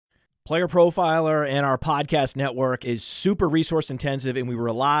Player Profiler and our podcast network is super resource intensive, and we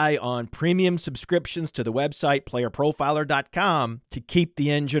rely on premium subscriptions to the website playerprofiler.com to keep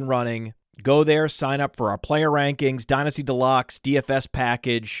the engine running. Go there, sign up for our player rankings, Dynasty Deluxe, DFS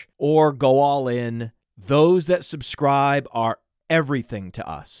package, or go all in. Those that subscribe are everything to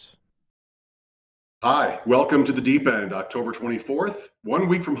us. Hi, welcome to the Deep End, October 24th, 1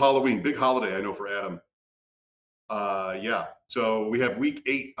 week from Halloween. Big holiday, I know, for Adam. So we have week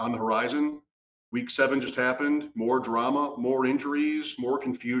 8 on the horizon. Week 7 just happened. More drama, more injuries, more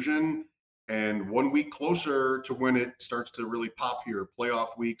confusion, and 1 week closer to when it starts to really pop here.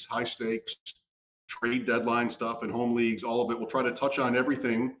 Playoff weeks, high stakes, trade deadline stuff, and home leagues, all of it. We'll try to touch on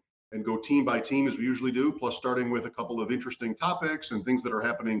everything and go team by team as we usually do, plus starting with a couple of interesting topics and things that are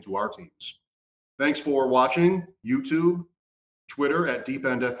happening to our teams. Thanks for watching YouTube, Twitter at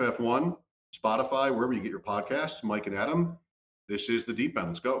DeepEndFF1, Spotify, wherever you get your podcasts. Mike and Adam, this is the Deep End.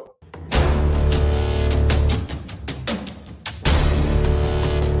 Let's go.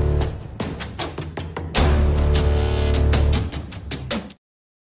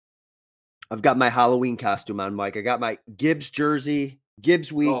 I've got my Halloween costume on, Mike. I got my Gibbs jersey,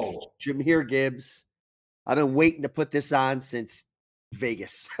 Gibbs week, Jameer Gibbs. I've been waiting to put this on since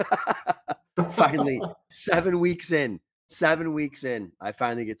Vegas. Finally, 7 weeks in, I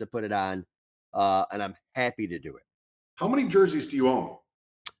finally get to put it on, and I'm happy to do it. How many jerseys do you own?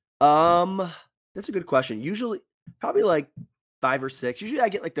 That's a good question. Usually, probably like 5 or 6. Usually, I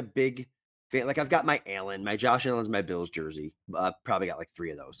get like the big, like I've got my Allen, my Josh Allen's my Bills jersey. Probably got like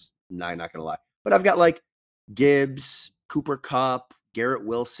 3 of those. No, I'm not gonna lie, but I've got like Gibbs, Cooper Kupp, Garrett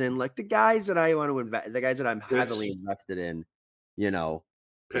Wilson, like the guys that I want to invest, the guys that I'm heavily invested in,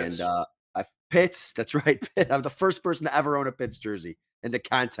 Pitts. And Pitts, that's right. I'm the first person to ever own a Pitts jersey in the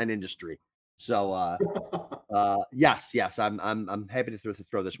content industry. So yes, I'm happy to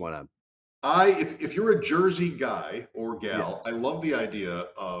throw this one on. If you're a jersey guy or gal, I love the idea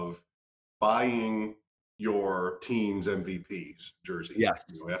of buying your team's MVP's jersey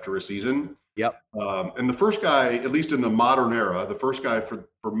after a season. Yep. And the first guy, at least in the modern era, the first guy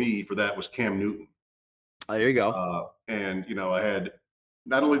for me for that was Cam Newton. Oh, there you go. And I had,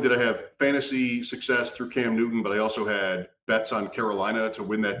 not only did I have fantasy success through Cam Newton, but I also had bets on Carolina to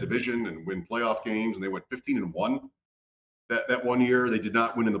win that division and win playoff games. And they went 15-1 that 1 year. They did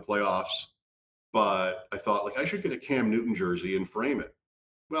not win in the playoffs, but I thought I should get a Cam Newton jersey and frame it.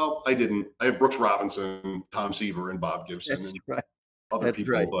 Well, I didn't. I have Brooks Robinson, Tom Seaver, and Bob Gibson. Other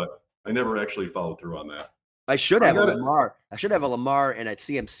people, but I never actually followed through on that. I should have a Lamar. I should have a Lamar, and at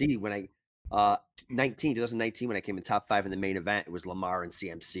CMC when I 2019 when I came in top 5 in the main event, it was Lamar and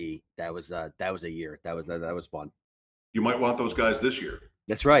CMC. That was a year. That was fun. You might want those guys this year.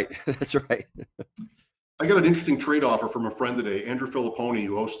 That's right. That's right. I got an interesting trade offer from a friend today, Andrew Filipponi,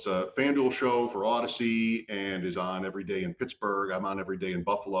 who hosts a FanDuel show for Odyssey and is on every day in Pittsburgh. I'm on every day in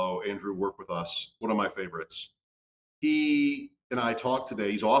Buffalo. Andrew worked with us, one of my favorites. He and I talked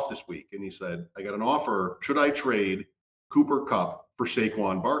today. He's off this week, and he said, I got an offer. Should I trade Cooper Kupp for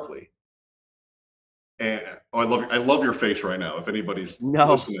Saquon Barkley? And I love your face right now. If anybody's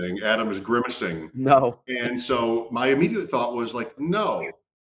listening, Adam is grimacing. No. And so my immediate thought was no.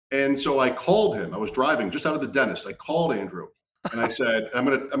 And so I called him. I was driving just out of the dentist. I called Andrew and I said, I'm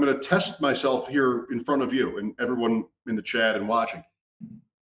gonna test myself here in front of you and everyone in the chat and watching.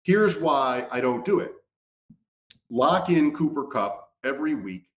 Here's why I don't do it. Lock in Cooper Kupp every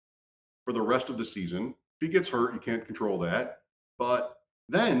week for the rest of the season. If he gets hurt, you can't control that. But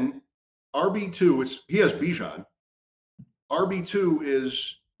then RB2, he has Bijan.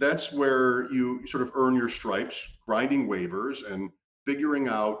 RB2 that's where you sort of earn your stripes, grinding waivers and figuring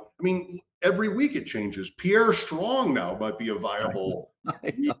out, every week it changes. Pierre Strong now might be a viable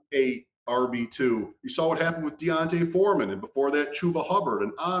week 8 RB2. You saw what happened with Deontay Foreman, and before that, Chuba Hubbard,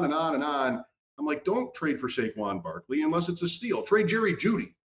 and on and on and on. I'm like, don't trade for Saquon Barkley unless it's a steal. Trade Jerry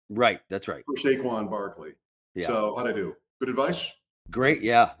Jeudy. Right, that's right. For Saquon Barkley. Yeah. So how'd I do? Good advice? Great,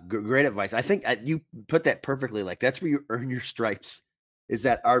 yeah. Great advice. I think you put that perfectly. That's where you earn your stripes, is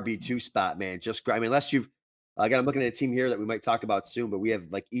that RB2 spot, man. Unless you've, again, I'm looking at a team here that we might talk about soon, but we have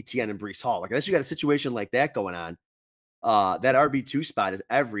ETN and Breece Hall. Unless you got a situation like that going on, that RB2 spot is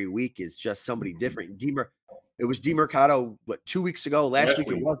every week is just somebody different. It was DeMercado, 2 weeks ago? Last week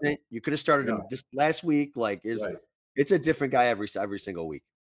it wasn't. You could have started him this last week. It's a different guy every single week.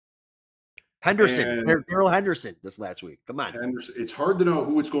 Darrell Henderson this last week. Come on. Henderson. It's hard to know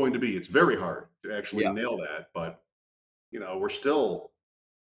who it's going to be. It's very hard to actually nail that, but we're still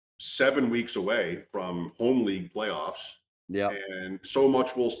 7 weeks away from home league playoffs. Yeah. And so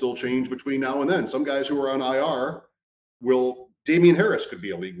much will still change between now and then. Some guys who are on IR will Damian Harris could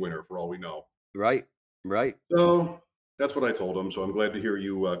be a league winner for all we know. Right. Right. So that's what I told him. So I'm glad to hear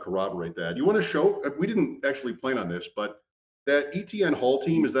you corroborate that. You want to show? We didn't actually plan on this, but that ETN Hall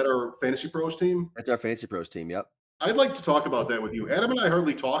team, is that our Fantasy Pros team? That's our Fancy Pros team. Yep. I'd like to talk about that with you. Adam and I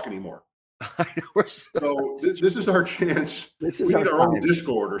hardly talk anymore. I know So this is our chance. This is We our need our own time.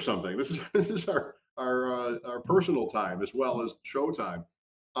 Discord or something. This is our personal time as well as show time.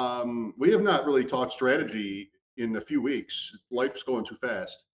 We have not really talked strategy in a few weeks. Life's going too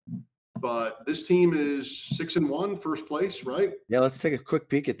fast. But this team is 6-1, first place, right? Yeah, let's take a quick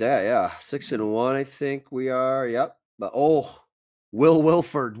peek at that. Yeah, 6-1, I think we are. Yep. But Will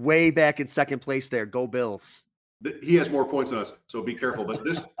Wilford way back in second place there. Go Bills. He has more points than us, so be careful. But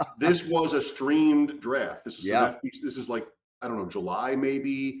this was a streamed draft. This is Yeah. some FBC, this is like, I don't know, July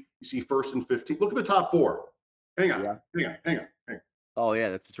maybe. You see first and 15. Look at the top four. Hang on. Oh yeah,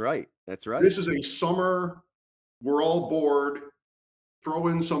 that's right. That's right. This is a summer. We're all bored. Throw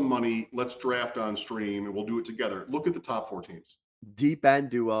in some money. Let's draft on stream, and we'll do it together. Look at the top four teams. Deep end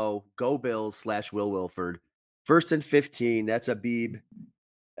duo. Go Bills / Will Wilford. First and 15. That's Abib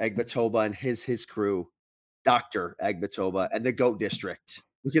Agbatoba and his crew. Dr. Agbatoba and the GOAT District.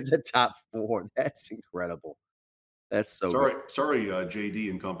 Look at the top four. That's incredible. That's so sorry,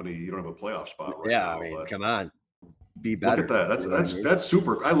 JD and company. You don't have a playoff spot right now. I mean, come on. Be Look better. at that. You know what I mean? That's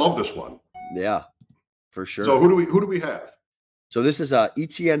super. I love this one. Yeah, for sure. So who do we have? So this is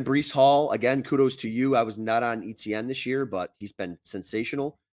ETN Brees Hall. Again, kudos to you. I was not on ETN this year, but he's been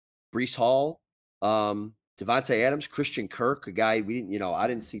sensational. Brees Hall, Devontae Adams, Christian Kirk, a guy we didn't, I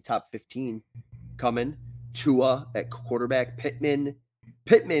didn't see top 15 coming. Tua at quarterback.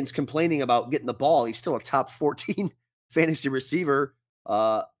 Pittman's complaining about getting the ball. He's still a top 14 fantasy receiver.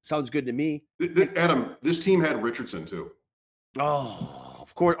 Sounds good to me. Adam, this team had Richardson too. Oh,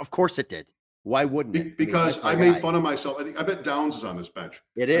 of course it did. Why wouldn't it? Because I made fun of myself. I bet Downs is on this bench.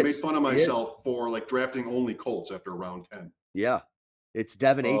 It is. I made fun of myself for like drafting only Colts after round 10. Yeah. It's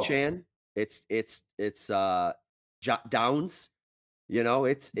Devin Achane. It's Downs.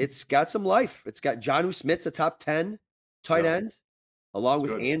 It's got some life. It's got Jonnu Smith's a top 10 tight end, along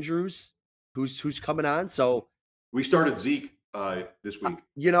with Andrews, who's coming on. So we started Zeke this week.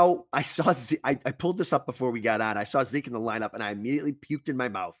 I saw Zeke. I pulled this up before we got on. I saw Zeke in the lineup, and I immediately puked in my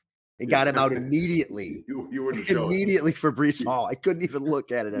mouth and got him out immediately. You wouldn't show immediately for Brees Hall. I couldn't even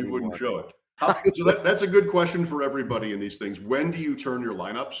look at it anymore. You wouldn't show it. So that's a good question for everybody in these things. When do you turn your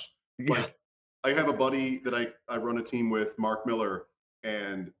lineups? Yeah. Like, I have a buddy that I run a team with, Mark Miller,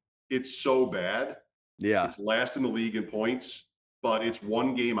 and it's so bad. Yeah. It's last in the league in points, but it's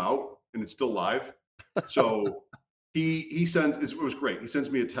one game out and it's still live. So he sends, it was great. He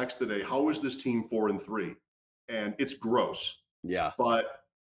sends me a text today. How is this team 4-3? And it's gross. Yeah. But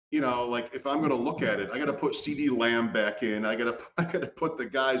like if I'm going to look at it, I got to put CD Lamb back in. I got to put the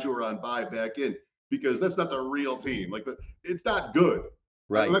guys who are on bye back in, because that's not the real team. Like it's not good.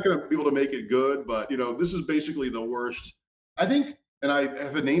 Right. I'm not going to be able to make it good, but this is basically the worst. I think, and I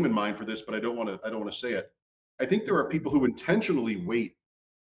have a name in mind for this, but I don't want to say it. I think there are people who intentionally wait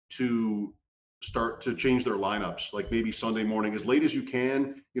to start to change their lineups, like maybe Sunday morning, as late as you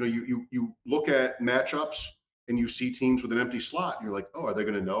can. You look at matchups and you see teams with an empty slot, and you're like, oh, are they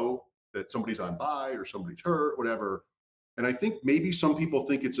going to know that somebody's on bye or somebody's hurt, whatever? And I think maybe some people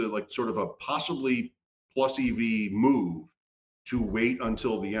think it's sort of a possibly plus EV move to wait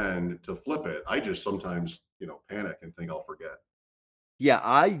until the end to flip it. I just sometimes, panic and think I'll forget. Yeah,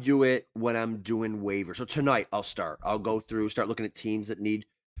 I do it when I'm doing waivers. So tonight I'll go through, start looking at teams that need,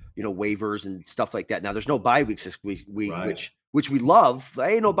 waivers and stuff like that. Now there's no bye weeks this week, Right. which we love. There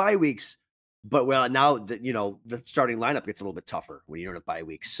ain't no bye weeks, but now that the starting lineup gets a little bit tougher when you don't have bye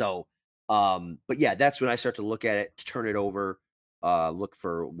weeks. So, but yeah, that's when I start to look at it, turn it over, look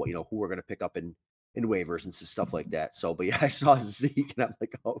for what who we're gonna pick up in waivers and stuff like that. So, but yeah, I saw Zeke and I'm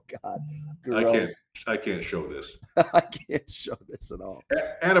like, oh God, gross. I can't show this. I can't show this at all.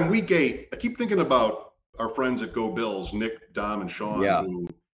 Adam, week 8, I keep thinking about our friends at Go Bills, Nick, Dom, and Sean, who,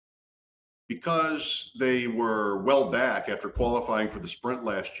 because they were well back after qualifying for the sprint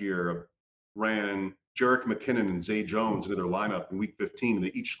last year, ran Jerick McKinnon and Zay Jones into their lineup in week 15, and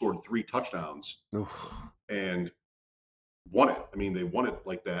they each scored 3 touchdowns. Oof. And won it. I mean, they won it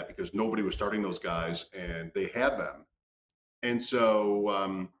like that because nobody was starting those guys, and they had them. And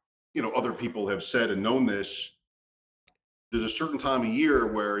so, other people have said and known this. There's a certain time of year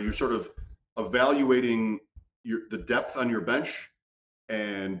where you're sort of evaluating the depth on your bench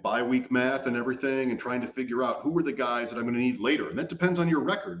and bye week math and everything, and trying to figure out who are the guys that I'm going to need later. And that depends on your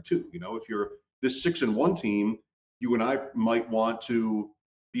record too. If you're this 6-1 team, you and I might want to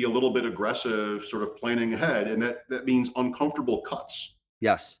be a little bit aggressive, sort of planning ahead, and that means uncomfortable cuts.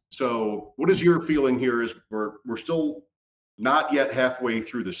 Yes. So, what is your feeling here? Is we're still not yet halfway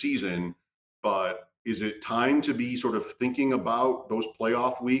through the season, but is it time to be sort of thinking about those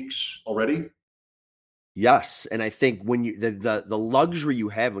playoff weeks already? Yes, and I think when you the luxury you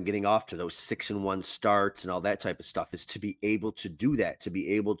have when getting off to those 6-1 starts and all that type of stuff is to be able to do that, to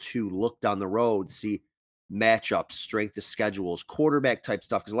be able to look down the road, see matchups, strength of schedules, quarterback type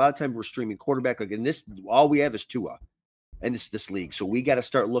stuff. Because a lot of times we're streaming quarterback, like in this, all we have is Tua in this league. So we got to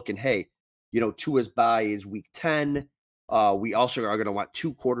start looking, hey, Tua's bye is week 10. We also are going to want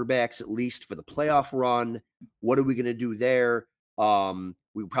two quarterbacks at least for the playoff run. What are we going to do there?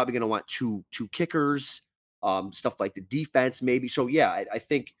 We're probably going to want two kickers, stuff like the defense, maybe. So yeah, I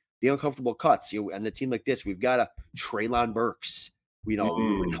think the uncomfortable cuts, and the team like this, we've got a Traylon Burks. We've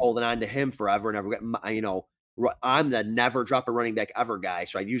been holding on to him forever and ever. I'm the never drop a running back ever guy,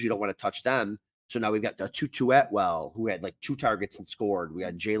 so I usually don't want to touch them. So now we've got the Tutu Atwell, who had like 2 targets and scored. We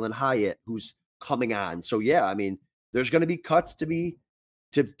got Jalen Hyatt, who's coming on. So yeah, I mean, there's going to be cuts to be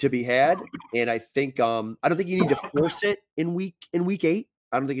had, and I think I don't think you need to force it in week 8.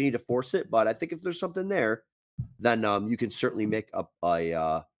 I don't think you need to force it, but I think if there's something there, then you can certainly make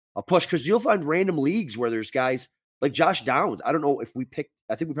a push because you'll find random leagues where there's guys like Josh Downs. I don't know if we picked.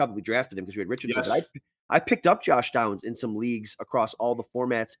 I think we probably drafted him because we had Richardson. Yes. But I picked up Josh Downs in some leagues across all the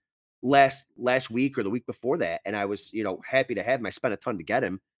formats last week or the week before that, and I was happy to have him. I spent a ton to get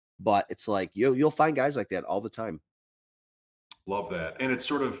him, but it's like you'll find guys like that all the time. Love that. And it's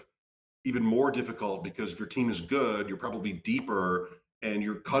sort of even more difficult because if your team is good, you're probably deeper and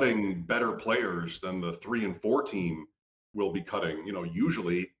you're cutting better players than the 3 and 4 team will be cutting.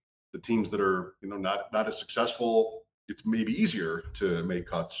 Usually the teams that are, not as successful, it's maybe easier to make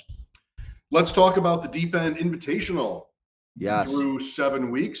cuts. Let's talk about the Deep End Invitational. Yes. Through 7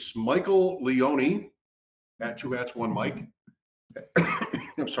 weeks, Michael Leone at 2 hats 1 Mike.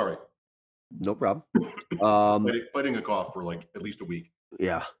 I'm sorry. No problem. Fighting a cough for like at least a week.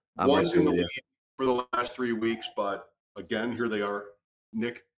 Yeah. Was in the lead for the last 3 weeks, but again, here they are.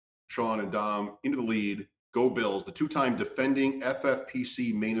 Nick, Sean, and Dom into the lead. Go Bills. The 2-time defending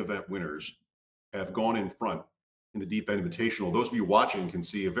FFPC main event winners have gone in front in the Deep End Invitational. Those of you watching can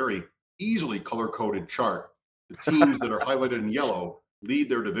see a very easily color-coded chart. The teams that are highlighted in yellow lead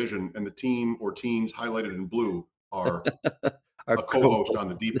their division, and the team or teams highlighted in blue are a co-host on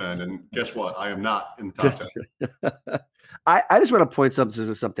the Deep End. And guess what? I am not in the top 10. I just want to point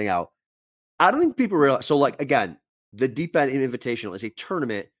something out. I don't think people realize. So, like, again, the Deep End Invitational is a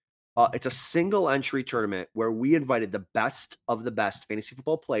tournament. It's a single entry tournament where we invited the best of the best fantasy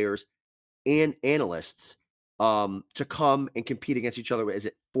football players and analysts to come and compete against each other. Is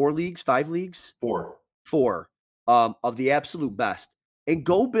it 4 leagues, 5 leagues? 4 of the absolute best. And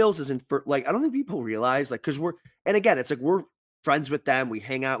Go Bills is in I don't think people realize, like, because it's like we're friends with them. We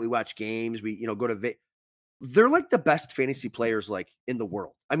hang out, we watch games, we go to they're like the best fantasy players like in the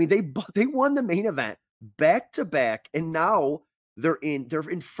world. I mean, they won the main event back to back, and now they're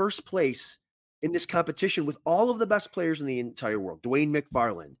in first place in this competition with all of the best players in the entire world. Dwayne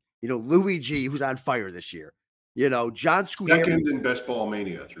McFarland, Louis G, who's on fire this year. John Scuderi. Second in Best Ball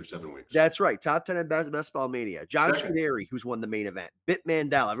Mania through 7 weeks. That's right. Top 10 in Best Ball Mania. John Scuderi, who's won the main event. Bit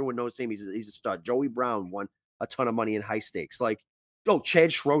Mandel. Everyone knows him. He's a stud. Joey Brown won a ton of money in high stakes. Like,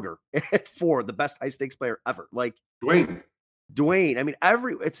 Chad Schroeder at 4, the best high stakes player ever. Like Dwayne. I mean,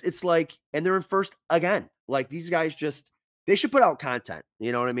 it's like, and they're in first again. Like, these guys they should put out content.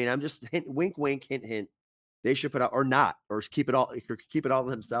 You know what I mean? I'm just wink, wink, hint, hint. They should put out or not, or keep it all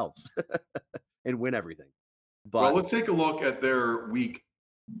themselves and win everything. But well, let's take a look at their week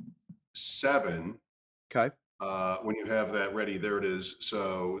 7. Okay. When you have that ready, there it is.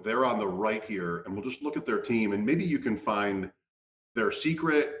 So they're on the right here, and we'll just look at their team, and maybe you can find their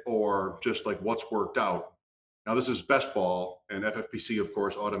secret or just like what's worked out. Now, this is Best Ball, and FFPC, of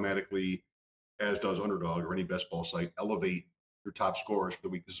course, automatically, as does Underdog or any Best Ball site, elevate your top scorers for the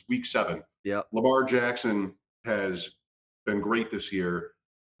week. This is week 7. Yeah. Lamar Jackson has been great this year.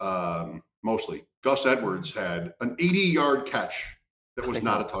 Mostly. Gus Edwards had an 80-yard catch that was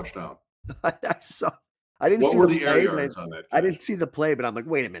not a touchdown. I didn't what see were the air play, yards on that catch? I didn't see the play, but I'm like,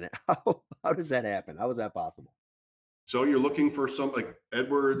 wait a minute. How does that happen? How is that possible? So you're looking for like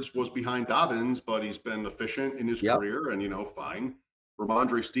Edwards was behind Dobbins, but he's been efficient in his career and, fine.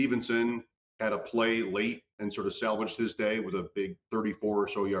 Ramondre Stevenson had a play late and sort of salvaged his day with a big 34 or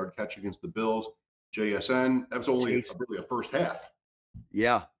so yard catch against the Bills. JSN, that was only really a first half.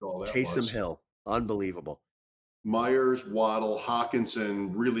 Yeah. Taysom Hill. Unbelievable. Myers, Waddle,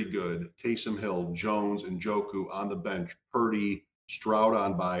 Hawkinson, really good. Taysom Hill, Jones, and Njoku on the bench. Purdy, Stroud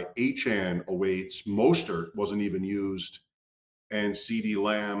on by. Achan awaits. Mostert wasn't even used, and CD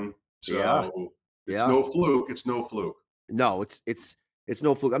Lamb. Yeah. So it's Yeah. no fluke. It's no fluke. No, it's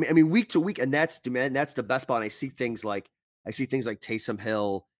no fluke. I mean, week to week, and that's the best part. And I see things like Taysom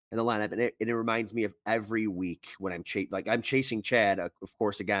Hill in the lineup, and it reminds me of every week when I'm chasing Chad. Of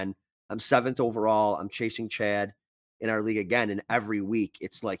course, again, I'm 7th overall. I'm chasing Chad in our league again, and every week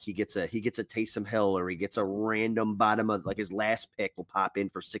it's like he gets a Taysom Hill, or he gets a random bottom of, like, his last pick will pop in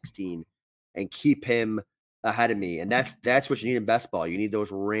for 16 and keep him ahead of me. And that's what you need in best ball. You need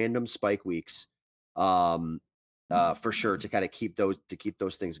those random spike weeks. For sure, to kind of keep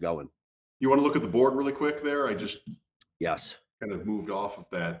those things going. You want to look at the board really quick there? I just Yes. kind of moved off of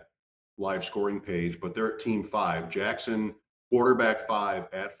that live scoring page, but they're at team 5. Jackson, quarterback 5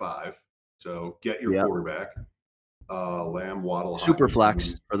 at 5. So get your Yep. quarterback. Lamb, Waddle, Super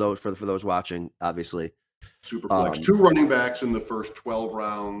Hopkins, flex for those watching, obviously. super flex. 2 running backs in the first 12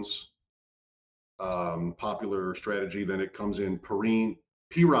 rounds. Popular strategy. Then it comes in Pirine,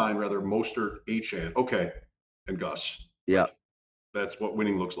 Mostert, Achan. Okay. And Gus. Yeah. Like, that's what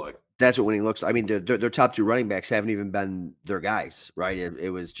winning looks like. That's what winning looks like. I mean, their top 2 running backs haven't even been their guys, right? It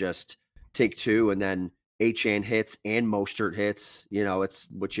was just take 2, and then Achan hits and Mostert hits. It's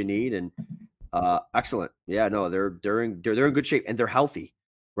what you need. And excellent. Yeah, no, they're in good shape, and they're healthy,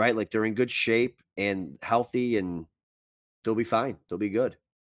 right? Like, they're in good shape and healthy, and they'll be fine. They'll be good.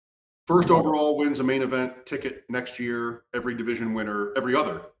 First overall wins a main event ticket next year. Every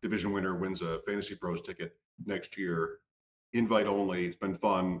other division winner wins a Fantasy Pros ticket next year. Invite only. It's been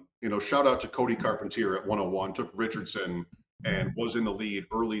fun. Shout out to Cody Carpentier at 101. Took Richardson and was in the lead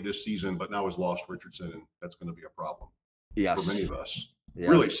early this season, but now has lost Richardson, and that's going to be a problem for many of us. Yes.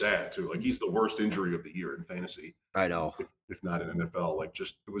 Really sad too. Like, he's the worst injury of the year in fantasy. I know. If not in NFL. Like,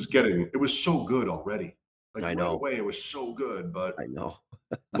 just it was so good already. Like, I know. right away, it was so good, but I know.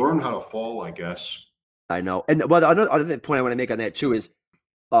 learn how to fall, I guess. I know. And well, another point I want to make on that too is,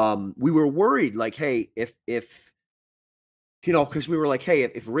 we were worried, like, hey, if because we were like, hey,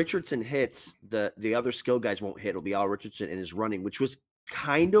 if Richardson hits, the other skill guys won't hit. It'll be all Richardson in his running, which was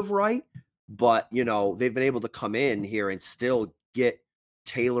kind of right. But they've been able to come in here and still get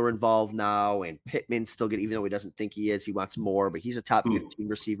Taylor involved now, and Pittman still get, even though he doesn't think he is, he wants more, but he's a top 15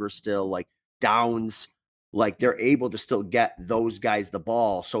 receiver still. Like, Downs, like, they're able to still get those guys the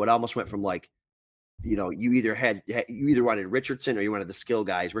ball. So it almost went from, like, you either wanted Richardson or you wanted the skill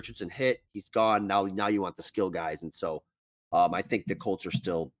guys. Richardson hit, he's gone. Now you want the skill guys. And so I think the Colts are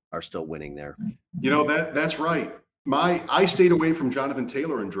still winning there. That's right. I stayed away from Jonathan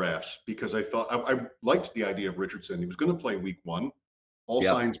Taylor in drafts because I thought I liked the idea of Richardson. He was going to play week 1. All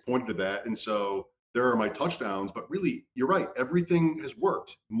signs pointed to that. And so there are my touchdowns, but really, you're right. Everything has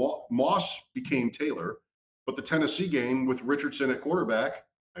worked. Moss became Taylor, but the Tennessee game with Richardson at quarterback,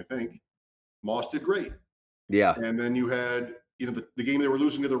 I think Moss did great. Yeah. And then you had, the game they were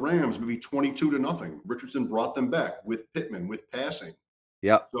losing to the Rams, maybe 22-0. Richardson brought them back with Pittman, with passing.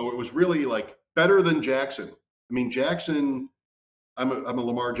 Yeah. So it was really, like, better than Jackson. I mean, Jackson, I'm a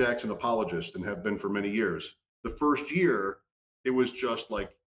Lamar Jackson apologist and have been for many years. The first year, it was just like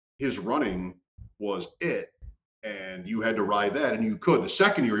his running was it, and you had to ride that, and you could. The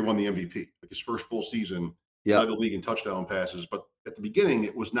second year, he won the MVP. Like, his first full season, led the league in touchdown passes. But at the beginning,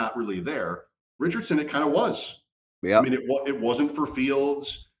 it was not really there. Richardson, it kind of was. Yeah. I mean, it wasn't for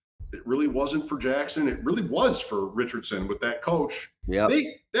Fields. It really wasn't for Jackson. It really was for Richardson with that coach. Yeah.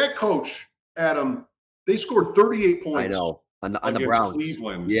 That coach, Adam, they scored 38 points. I know. On the against Browns.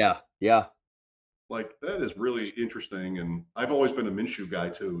 Cleveland. Yeah. Yeah. Like, that is really interesting. And I've always been a Minshew guy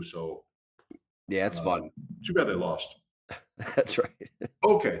too. So yeah, it's fun. Too bad they lost. That's right.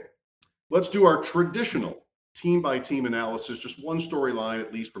 Okay. Let's do our traditional team by team analysis. Just one storyline,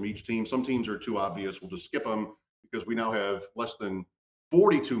 at least, from each team. Some teams are too obvious. We'll just skip them because we now have less than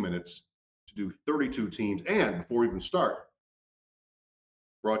 42 minutes to do 32 teams. And before we even start,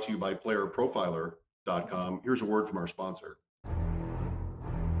 brought to you by playerprofiler.com. Here's a word from our sponsor.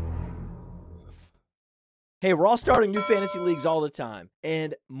 Hey, we're all starting new fantasy leagues all the time.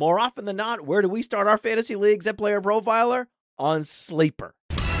 And more often than not, where do we start our fantasy leagues at Player Profiler? On Sleeper.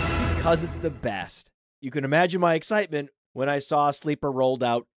 Because it's the best. You can imagine my excitement when I saw Sleeper rolled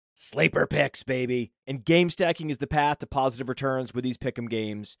out. Sleeper picks, baby. And game stacking is the path to positive returns with these pick'em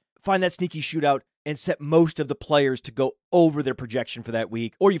games. Find that sneaky shootout and set most of the players to go over their projection for that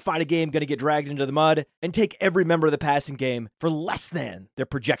week. Or you find a game going to get dragged into the mud and take every member of the passing game for less than their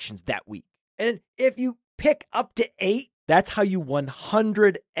projections that week. And if you pick up to 8, that's how you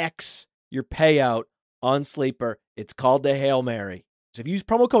 100x your payout on Sleeper. It's called the Hail Mary. So if you use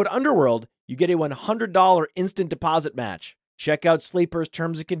promo code Underworld, you get a $100 instant deposit match. Check out Sleeper's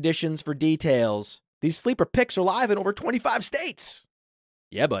terms and conditions for details. These Sleeper picks are live in over 25 states.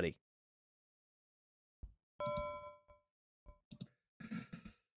 Yeah, buddy.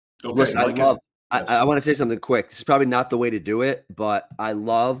 Okay, Listen, I like love. it. Yes. I want to say something quick. This is probably not the way to do it, but I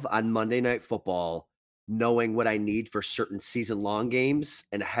love on Monday Night Football knowing what I need for certain season-long games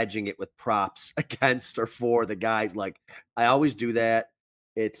and hedging it with props against or for the guys. Like I always do that.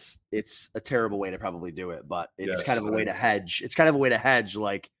 It's a terrible way to probably do it, but it's Yes, kind of a way to hedge. It's kind of a way to hedge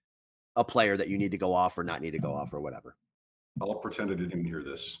like a player that you need to go off or not need to go off or whatever. I'll pretend I didn't even hear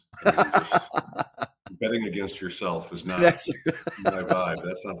this. I mean, just betting against yourself is not That's my vibe.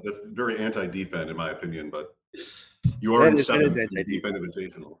 That's very anti-deep end in my opinion, but you are that in is seventh in the anti-deep. deep end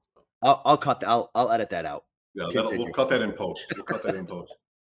invitational. I'll cut that. I'll edit that out. Yeah, we'll Continue. cut that in post. We'll cut that in post.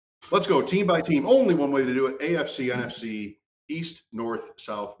 Let's go team by team. Only one way to do it. AFC, NFC, East, North,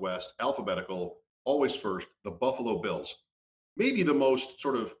 South, West, alphabetical, always first, the Buffalo Bills. Maybe the most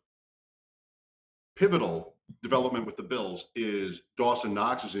sort of pivotal development with the Bills is Dawson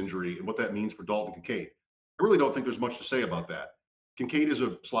Knox's injury and what that means for Dalton Kincaid. I really don't think there's much to say about that. Kincaid is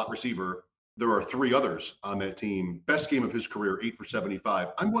a slot receiver. There are three others on that team. Best game of his career, 8 for 75.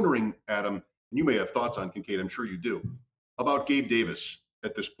 I'm wondering, Adam, and you may have thoughts on Kincaid, I'm sure you do, about Gabe Davis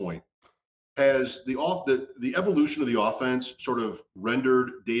at this point. Has the evolution of the offense sort of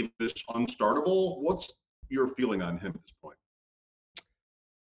rendered Davis unstartable? What's your feeling on him at this point?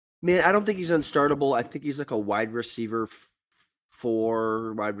 Man, I don't think he's unstartable. I think he's like a wide receiver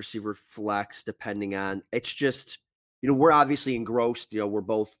wide receiver flex, depending on. It's just, we're obviously engrossed. We're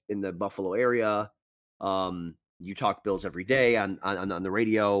both in the Buffalo area. You talk Bills every day on the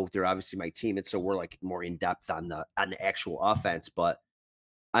radio. They're obviously my team, and so we're like more in depth on the actual offense. But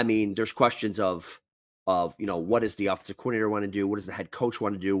I mean, there's questions of what does the offensive coordinator want to do? What does the head coach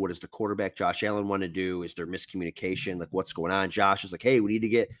want to do? What does the quarterback Josh Allen want to do? Is there miscommunication? Like what's going on? Josh is like, hey, we need to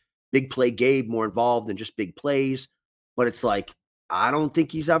get big play Gabe more involved than just big plays. But it's like, I don't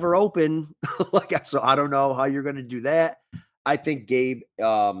think he's ever open. So I don't know how you're going to do that. I think Gabe,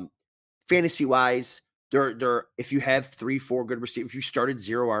 fantasy wise, if you have 3-4 good receivers, if you started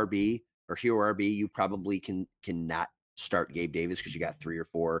 0 RB or hero RB, you probably cannot start Gabe Davis because you got 3 or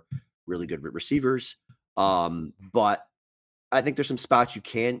 4 really good receivers. But I think there's some spots you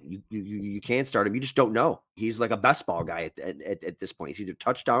can start him. You just don't know. He's like a best ball guy at this point. He's either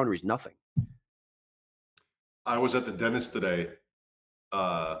touchdown or he's nothing. I was at the dentist today.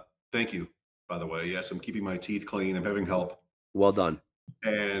 Thank you, by the way. Yes, I'm keeping my teeth clean. I'm having help. Well done.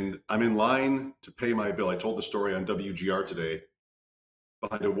 And I'm in line to pay my bill. I told the story on WGR today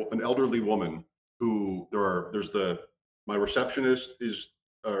behind an elderly woman who my receptionist is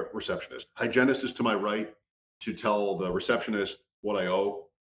a receptionist. Hygienist is to my right to tell the receptionist what I owe.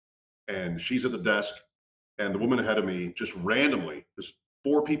 And she's at the desk. And the woman ahead of me just randomly, there's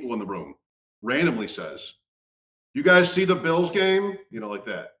 4 people in the room, randomly says, "You guys see the Bills game?" Like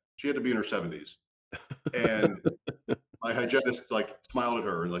that. She had to be in her 70s. And my hygienist smiled at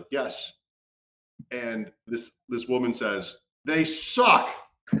her and yes. And this woman says, "They suck."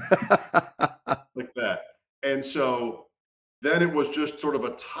 Like that. And so then it was just sort of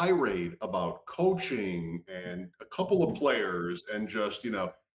a tirade about coaching and a couple of players and just,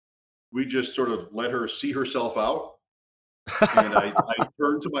 we just sort of let her see herself out. And I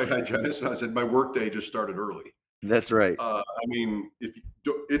turned to my hygienist and I said, "My workday just started early." That's right. I mean,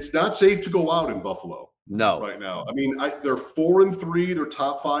 it's not safe to go out in Buffalo. No. Right now. I mean, they're 4-3. They're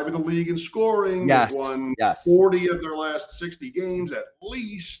top 5 in the league in scoring. Yes. They've won Yes. 40 of their last 60 games at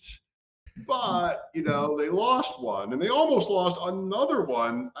least. But, they lost one and they almost lost another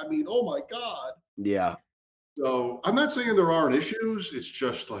one. I mean, oh my God. Yeah. So I'm not saying there aren't issues. It's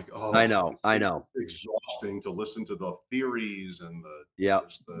just like, oh, I know. It's exhausting to listen to the theories and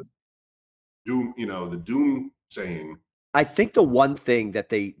the doom, the doom saying. I think the one thing that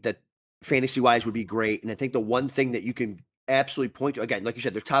fantasy wise would be great, and I think the one thing that you can absolutely point to, again, like you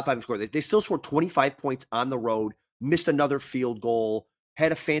said, they're top 5 in score. They still scored 25 points on the road, missed another field goal,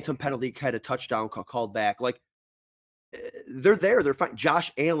 had a phantom penalty, had a touchdown called back. They're there. They're fine.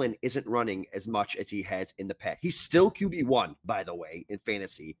 Josh Allen isn't running as much as he has in the past. He's still QB1, by the way, in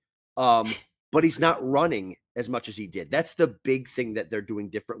fantasy. But he's not running as much as he did. That's the big thing that they're doing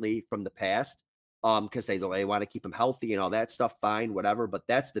differently from the past. Because they want to keep him healthy and all that stuff, fine, whatever. But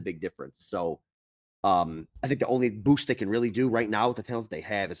that's the big difference. So I think the only boost they can really do right now with the talent they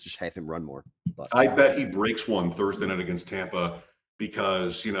have is just have him run more. But I bet he breaks one Thursday night against Tampa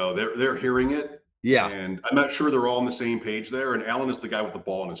because they're hearing it. Yeah. And I'm not sure they're all on the same page there. And Allen is the guy with the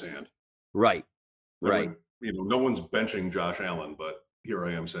ball in his hand. Right. Right. No one's benching Josh Allen, but here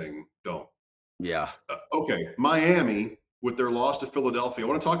I am saying don't. Yeah. Okay. Miami, with their loss to Philadelphia. I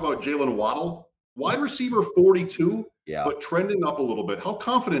want to talk about Jalen Waddle, wide receiver 42, Yeah. but trending up a little bit. How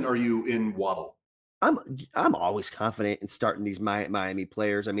confident are you in Waddle? I'm I'm always confident in starting these Miami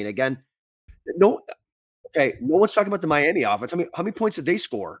players. I mean, again, no okay, no one's talking about the Miami offense. I mean, how many points did they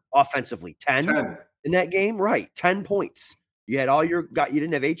score offensively? 10 10. in that game? Right, 10 points. You had all your got you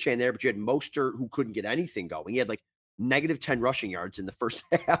didn't have A-Chain there, but you had Mostert who couldn't get anything going. He had like negative 10 rushing yards in the first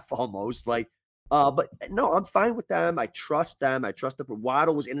half almost. Like, but no, I'm fine with them. I trust them. I trust them.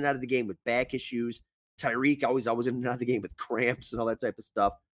 Waddle was in and out of the game with back issues. Tyreek always in and out of the game with cramps and all that type of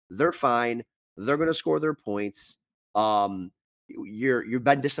stuff. They're fine. They're gonna score their points. You've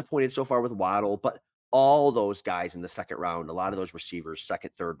been disappointed so far with Waddle, but all those guys in the second round, a lot of those receivers,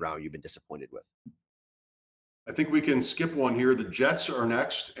 second, third round, you've been disappointed with. I think we can skip one here. The Jets are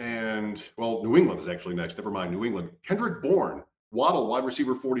next, and well, New England is actually next. Never mind, New England. Kendrick Bourne, Waddle, wide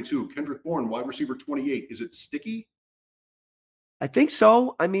receiver 42. Kendrick Bourne, wide receiver 28. Is it sticky? I think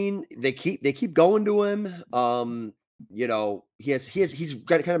so. I mean, they keep going to him. He's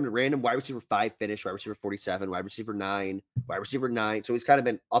got kind of a random wide receiver 5 finish, wide receiver 47, wide receiver 9, wide receiver 9. So he's kind of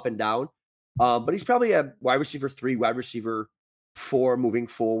been up and down. But he's probably a wide receiver 3, wide receiver 4 moving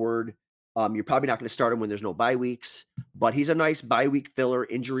forward. You're probably not going to start him when there's no bye weeks, but he's a nice bye week filler,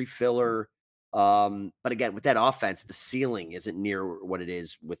 injury filler. But again, with that offense, the ceiling isn't near what it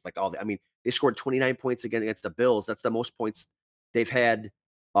is with like all the. I mean, they scored 29 points against the Bills. That's the most points they've had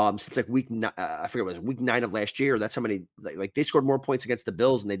since like I forget what it was week 9 of last year. That's how many like they scored more points against the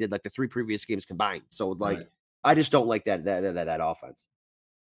Bills than they did like the 3 previous games combined. So like Right. I just don't like that offense.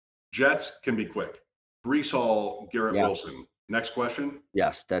 Jets can be quick. Brees Hall, Garrett Yes. Wilson. Next question.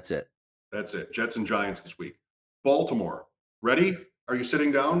 Yes, that's it. That's it. Jets and Giants this week. Baltimore. Ready? Are you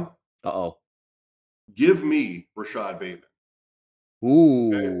sitting down? Uh-oh. Give me Rashad Bateman.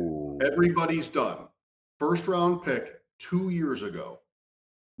 Okay? Ooh. Everybody's done. First round pick 2 years ago.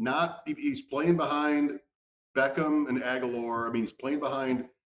 He's playing behind Beckham and Aguilar. I mean, he's playing behind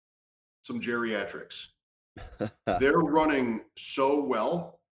some geriatrics. They're running so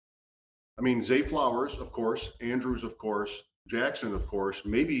well. I mean, Zay Flowers, of course, Andrews, of course, Jackson, of course.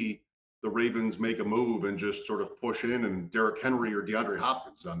 Maybe the Ravens make a move and just sort of push in and Derrick Henry or DeAndre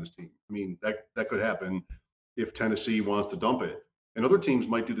Hopkins on this team. I mean, that could happen if Tennessee wants to dump it. And other teams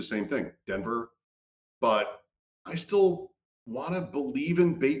might do the same thing, Denver. But I still want to believe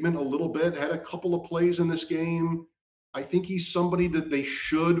in Bateman a little bit. Had a couple of plays in this game. I think he's somebody that they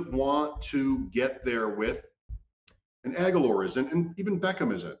should want to get there with. And Aguilar isn't, and even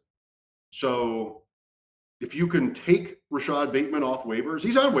Beckham isn't. So if you can take Rashad Bateman off waivers,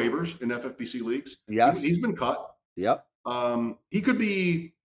 he's on waivers in FFPC leagues. Yes. He's been cut. Yep. He could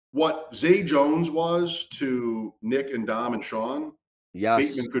be what Zay Jones was to Nick and Dom and Sean. Yes.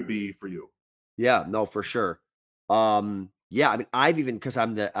 Bateman could be for you. Yeah, no, for sure. Yeah, I mean, I've even because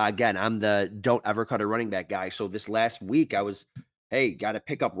I'm the don't ever cut a running back guy. So this last week I was, hey, got to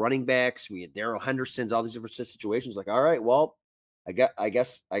pick up running backs. We had Daryl Henderson's, all these different situations. Like, all right, well, I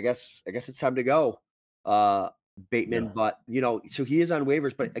guess it's time to go. Bateman, Yeah. but so he is on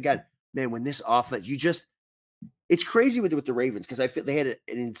waivers. But again, man, when this offense, it's crazy with the Ravens because I feel they had an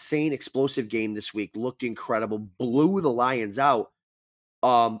insane explosive game this week, looked incredible, blew the Lions out.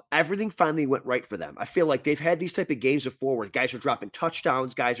 Everything finally went right for them. I feel like they've had these type of games before where guys are dropping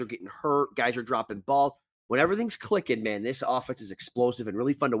touchdowns, guys are getting hurt, guys are dropping balls. When everything's clicking, man, this offense is explosive and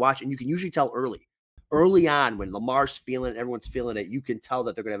really fun to watch. And you can usually tell early on when Lamar's feeling it, everyone's feeling it, you can tell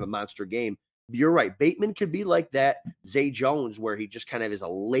that they're going to have a monster game. You're right. Bateman could be like that Zay Jones, where he just kind of is a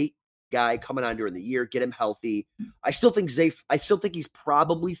late guy coming on during the year, get him healthy. I still think he's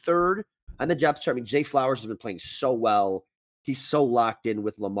probably third on the depth chart. I mean, Zay Flowers has been playing so well. He's so locked in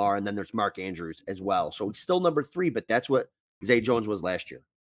with Lamar, and then there's Mark Andrews as well. So he's still number 3, but that's what Zay Jones was last year.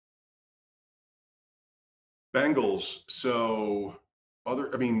 Bengals. So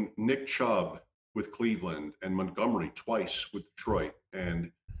Nick Chubb with Cleveland and Montgomery twice with Detroit and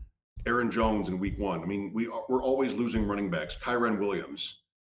Aaron Jones in week 1. I mean, we're always losing running backs. Kyren Williams.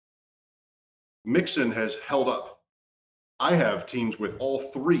 Mixon has held up. I have teams with all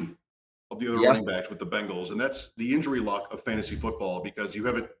 3 of the other running backs with the Bengals, and that's the injury luck of fantasy football because you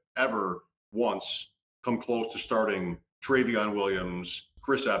haven't ever once come close to starting Travion Williams,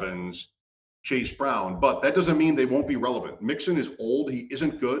 Chris Evans, Chase Brown, but that doesn't mean they won't be relevant. Mixon is old. He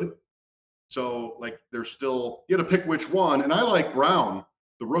isn't good. So there's still, you got to pick which one. And I like Brown,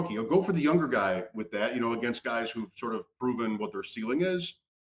 the rookie. I'll go for the younger guy with that, against guys who've sort of proven what their ceiling is.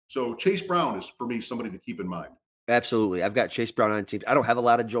 So Chase Brown is for me somebody to keep in mind. Absolutely. I've got Chase Brown on teams. I don't have a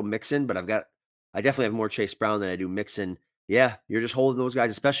lot of Joe Mixon, but I definitely have more Chase Brown than I do Mixon. Yeah, you're just holding those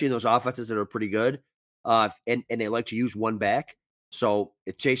guys, especially in those offenses that are pretty good. and they like to use one back. So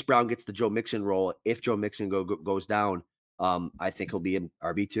if Chase Brown gets the Joe Mixon role, if Joe Mixon goes down, I think he'll be in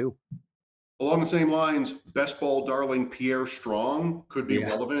RB2. Along the same lines, best ball darling Pierre Strong could be Yeah.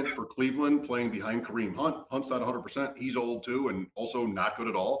 relevant for Cleveland playing behind Kareem Hunt. Hunt's not 100%. He's old too and also not good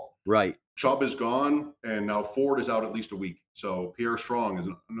at all. Right. Chubb is gone, and now Ford is out at least a week. So Pierre Strong is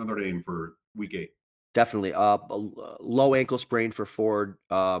another name for week 8. Definitely. A low ankle sprain for Ford,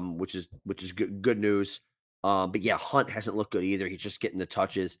 which is good news. But yeah, Hunt hasn't looked good either. He's just getting the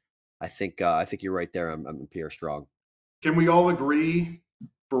touches. I think you're right there. I'm Pierre Strong. Can we all agree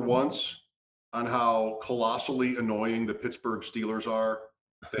for once on how colossally annoying the Pittsburgh Steelers are?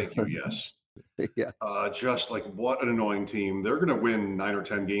 Thank you. Yes. Yes. Just like what an annoying team. They're going to win 9 or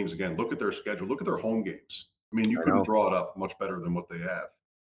 10 games again. Look at their schedule. Look at their home games. I mean, you couldn't draw it up much better than what they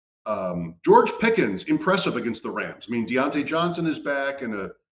have. George Pickens, impressive against the Rams. I mean, Deontay Johnson is back in a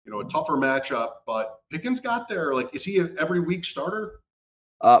tougher matchup, but Pickens got there. Like, is he an every week starter?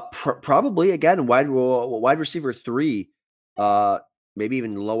 Probably again wide receiver 3, maybe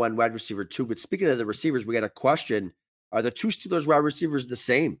even low end wide receiver 2. But speaking of the receivers, we got a question: are the 2 Steelers wide receivers the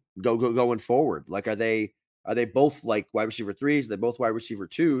same going forward? Like, are they both like wide receiver 3s? They're both wide receiver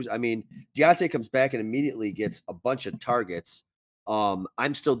 2s. I mean, Deontay comes back and immediately gets a bunch of targets.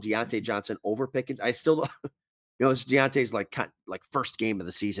 I'm still Deontay Johnson over Pickens. I still, it's Deontay's like first game of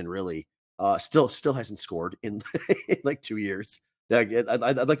the season, really. Still hasn't scored in like 2 years.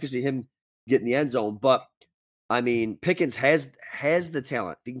 I'd like to see him get in the end zone, but I mean, Pickens has the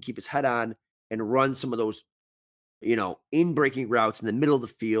talent. He can keep his head on and run some of those, in breaking routes in the middle of the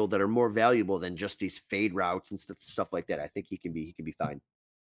field that are more valuable than just these fade routes and stuff like that. I think he can be fine.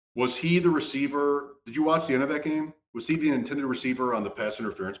 Was he the receiver? Did you watch the end of that game? Was he the intended receiver on the pass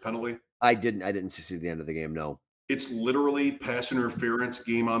interference penalty? I didn't see the end of the game. No. It's literally pass interference,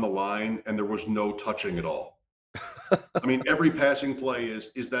 game on the line, and there was no touching at all. I mean, every passing play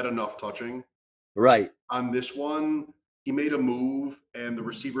is that enough touching? Right. On this one, he made a move and the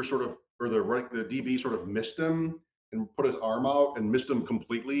receiver the DB sort of missed him and put his arm out and missed him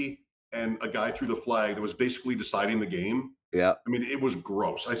completely. And a guy threw the flag that was basically deciding the game. Yeah. I mean, it was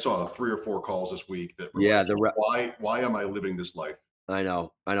gross. I saw 3 or 4 calls this week that were why am I living this life? I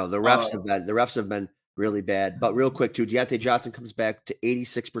know. The refs have been really bad. But real quick too, Deontay Johnson comes back to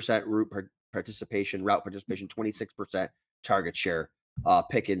 86% route participation, 26% target share.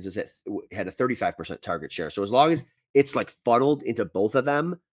 Pickens had a 35% target share. So as long as it's like funneled into both of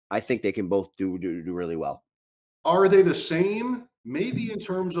them, I think they can both do really well. Are they the same? Maybe in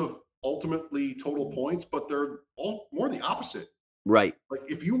terms of ultimately total points, but they're all more the opposite. Right. Like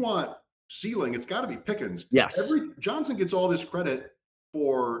if you want ceiling, it's got to be Pickens. Yes. Johnson gets all this credit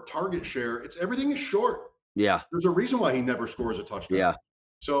for target share. Everything is short. Yeah. There's a reason why he never scores a touchdown. Yeah.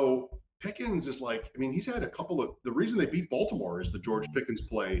 So Pickens is like, I mean, he's had a couple of, the reason they beat Baltimore is the George Pickens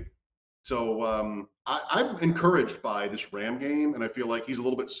play. So I'm encouraged by this Ram game, and I feel like he's a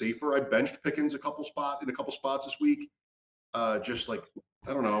little bit safer. I benched Pickens in a couple spots this week. Just like,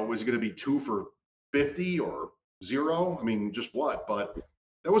 I don't know, was he going to be 2 for 50 or 0? I mean, just what? But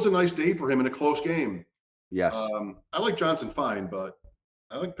that was a nice day for him in a close game. Yes. I like Johnson fine, but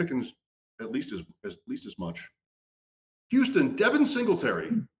I like Pickens at least as much. Houston, Devin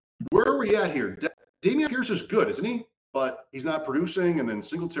Singletary. Where are we at here? Dameon Pierce is good, isn't he? But he's not producing, and then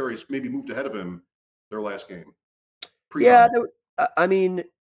Singletary's maybe moved ahead of him their last game. I mean,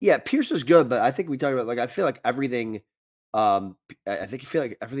 Pierce is good, but I think we talked about, like, I feel like everything. I think you feel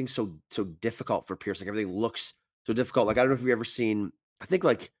like everything's so difficult for Pierce. Like everything looks so difficult. Like I don't know if you've ever seen. I think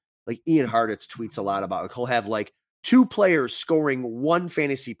like Ian Hartitz tweets a lot about. Like he'll have like 2 players scoring 1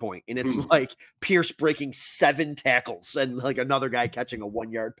 fantasy point, and it's like Pierce breaking 7 tackles and like another guy catching a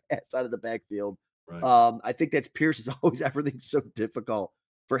 1-yard pass out of the backfield. Right. I think that's Pierce is always everything's so difficult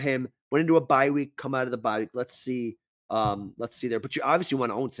for him. Went into a bye week, come out of the bye week. Let's see there. But you obviously want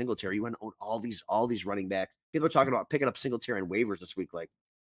to own Singletary. You want to own all these running backs. People are talking about picking up Singletary on waivers this week. Like,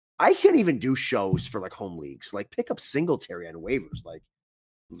 I can't even do shows for like home leagues. Like, pick up Singletary on waivers. Like,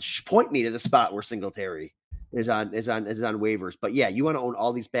 point me to the spot where Singletary is on waivers. But yeah, you want to own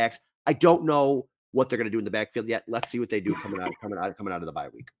all these backs. I don't know what they're going to do in the backfield yet. Let's see what they do coming out of the bye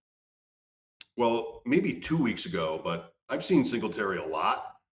week. Well, maybe 2 weeks ago, but I've seen Singletary a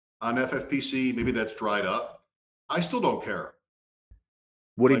lot on FFPC. Maybe that's dried up. I still don't care.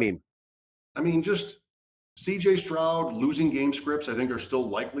 What do you mean? I mean, just CJ Stroud losing game scripts, I think, are still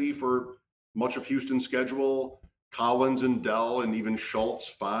likely for much of Houston's schedule. Collins and Dell and even Schultz,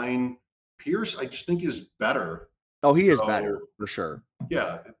 fine. Pierce, I just think is better. Oh, he is better for sure.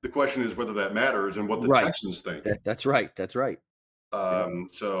 Yeah. The question is whether that matters and what the Texans think. That's right.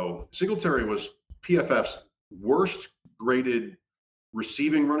 So Singletary was PFF's worst graded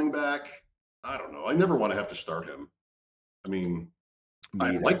receiving running back. I don't know. I never want to have to start him. I mean, Me I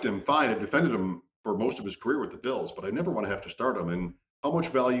either. liked him fine. I defended him for most of his career with the Bills, but I never want to have to start him. And how much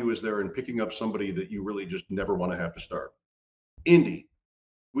value is there in picking up somebody that you really just never want to have to start? Indy,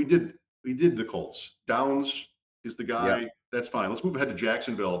 we did the Colts. Downs is the Yep. guy. That's fine. Let's move ahead to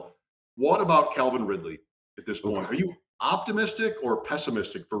Jacksonville. What about Calvin Ridley at this point? Are you optimistic or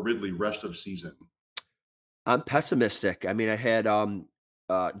pessimistic for Ridley rest of season? I'm pessimistic. I mean, I had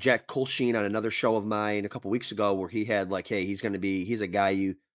Jack Colsheen on another show of mine a couple weeks ago where he had like, hey, he's a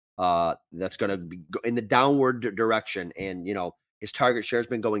guy that's going to be in the downward direction, and his target share has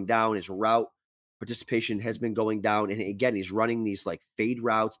been going down, his route participation has been going down, and again, he's running these like fade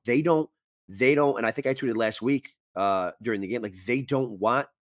routes. They don't, and I think I tweeted last week during the game, like they don't want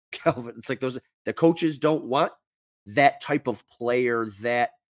Calvin. It's like the coaches don't want that type of player,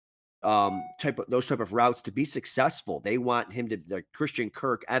 that those type of routes to be successful. They want him to, like Christian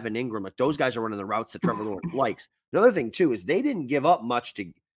Kirk, Evan Ingram, like those guys are running the routes that Trevor Lawrence likes. Another thing too is they didn't give up much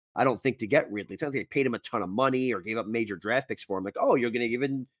I don't think, to get Ridley. It's not like they paid him a ton of money or gave up major draft picks for him. Like, oh, you're gonna give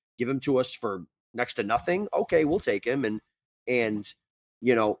him to us for next to nothing? Okay, we'll take him. And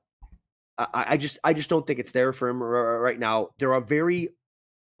you know, I just don't think it's there for him right now. They're a very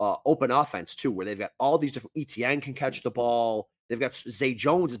open offense too, where they've got all these different. ETN can catch the ball. They've got Zay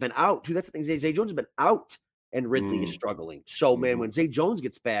Jones has been out too. That's the thing. Zay Jones has been out, and Ridley is struggling. So man, when Zay Jones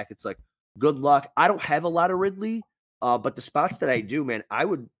gets back, it's like good luck. I don't have a lot of Ridley, but the spots that I do, man,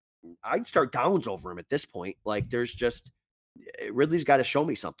 I'd start Downs over him at this point. Like there's just Ridley's got to show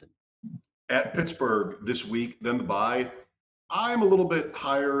me something. At Pittsburgh this week, then the bye. I'm a little bit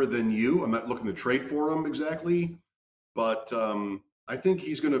higher than you. I'm not looking to trade for him exactly, but I think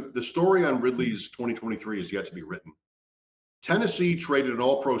the story on Ridley's 2023 is yet to be written. Tennessee traded an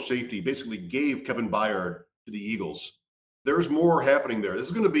all-pro safety, basically gave Kevin Byard to the Eagles. There's more happening there. This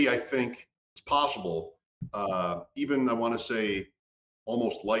is going to be, I think, it's possible, even I want to say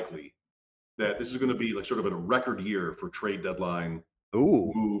almost likely, that this is going to be like sort of a record year for trade deadline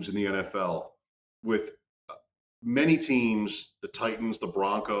moves in the NFL, with many teams, the Titans, the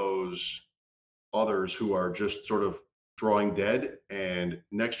Broncos, others who are just sort of drawing dead. And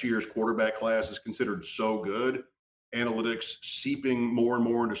next year's quarterback class is considered so good. Analytics seeping more and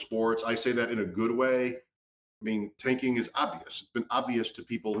more into sports. I say that in a good way. I mean, tanking is obvious. It's been obvious to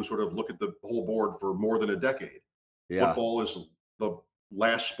people who sort of look at the whole board for more than a decade. Yeah. Football is the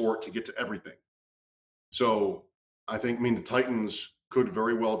last sport to get to everything. So I mean, the Titans could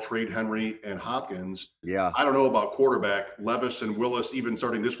very well trade Henry and Hopkins. Yeah. I don't know about quarterback. Levis and Willis, even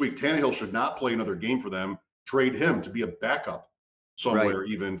starting this week. Tannehill should not play another game for them. Trade him to be a backup somewhere,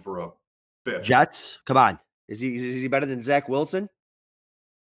 even for a fifth. Jets, come on. Is he better than Zach Wilson?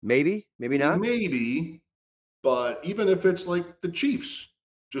 Maybe not. Maybe, but even if it's like the Chiefs,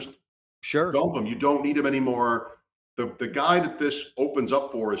 just Sure. dump him. You don't need him anymore. The guy that this opens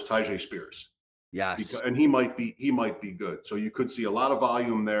up for is Tyjae Spears. Yes. And he might be good. So you could see a lot of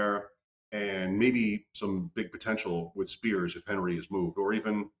volume there, and maybe some big potential with Spears if Henry is moved, or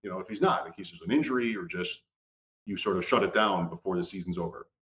even, if he's not, in case there's an injury, or just you sort of shut it down before the season's over.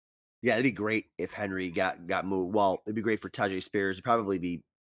 Yeah, it'd be great if Henry got moved. Well, it'd be great for Tyjae Spears. It'd probably be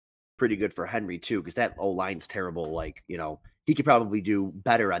pretty good for Henry too, because that O-line's terrible. Like, he could probably do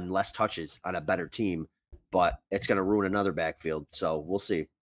better on less touches on a better team, but it's going to ruin another backfield. So we'll see.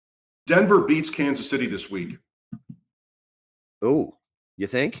 Denver beats Kansas City this week. Oh, you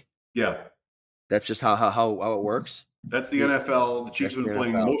think? Yeah. That's just how it works? That's the NFL. The Chiefs have been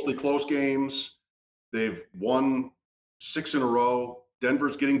playing mostly close games. They've won 6 in a row.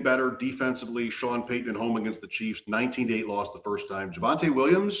 Denver's getting better defensively. Sean Payton at home against the Chiefs, 19-8 loss the first time. Javonte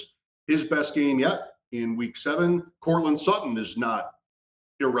Williams, his best game yet in week 7. Cortland Sutton is not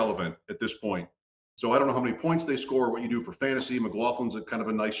irrelevant at this point. So I don't know how many points they score, what you do for fantasy. McLaughlin's a kind of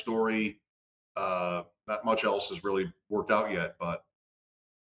a nice story. Not much else has really worked out yet, but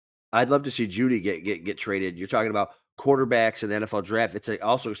I'd love to see Judy get traded. You're talking about quarterbacks in the NFL draft. It's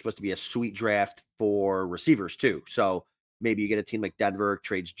also supposed to be a sweet draft for receivers too. So maybe you get a team like Denver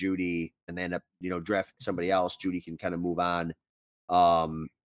trades Judy and they end up, drafting somebody else. Judy can kind of move on.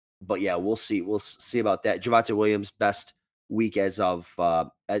 But yeah, we'll see. We'll see about that. Javonte Williams, best week as of,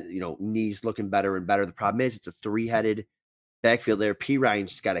 knees looking better and better. The problem is it's a 3-headed backfield there. P.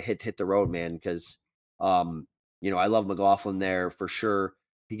 Ryan's just got to hit the road, man, because, I love McLaughlin there for sure.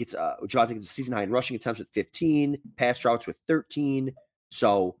 He gets Javonte gets a season high in rushing attempts with 15, pass routes with 13.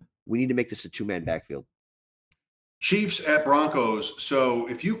 So we need to make this a 2-man backfield. Chiefs at Broncos. So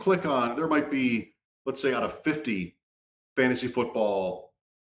if you click on, there might be, let's say, out of 50 fantasy football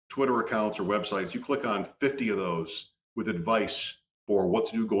Twitter accounts or websites, you click on 50 of those with advice for what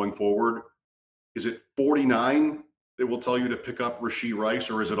to do going forward. Is it 49 that will tell you to pick up Rashee Rice,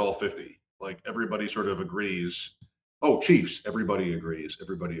 or is it all 50? Like everybody sort of agrees. Oh, Chiefs, everybody agrees.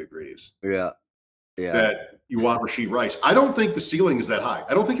 Everybody agrees Yeah. Yeah. that you want Rashee Rice. I don't think the ceiling is that high.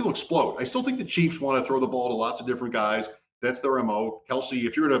 I don't think he'll explode. I still think the Chiefs want to throw the ball to lots of different guys. That's their MO. Kelsey,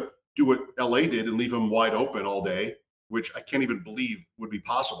 if you're going to do what LA did and leave him wide open all day, which I can't even believe would be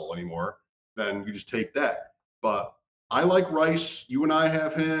possible anymore, then you just take that. But I like Rice. You and I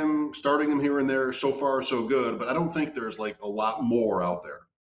have him, starting him here and there. So far, so good. But I don't think there's like a lot more out there.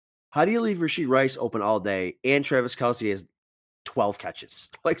 How do you leave Rashee Rice open all day and Travis Kelsey has 12 catches?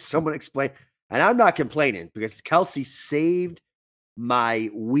 Like someone explain. And I'm not complaining because Kelsey saved my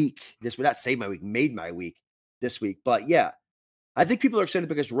week. This would not save my week, made my week this week. But yeah, I think people are excited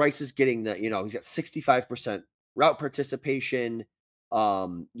because Rice is getting he's got 65% route participation.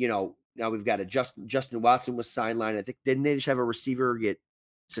 Now we've got a Justin Watson was sidelined. I think didn't they just have a receiver get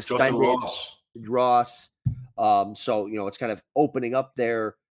Justin suspended? Ross. So it's kind of opening up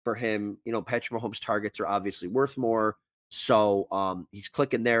there for him. Patrick Mahomes' targets are obviously worth more. So he's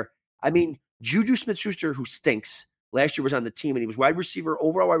clicking there. I mean, Juju Smith-Schuster, who stinks, last year was on the team and he was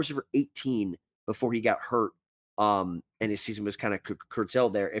overall wide receiver 18 before he got hurt. And his season was kind of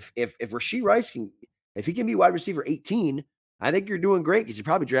curtailed there. If Rashee Rice if he can be wide receiver 18, I think you're doing great because you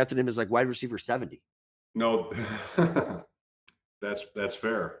probably drafted him as like wide receiver 70. No, that's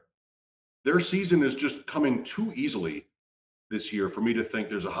fair. Their season is just coming too easily this year for me to think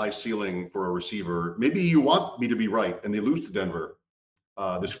there's a high ceiling for a receiver. Maybe you want me to be right and they lose to Denver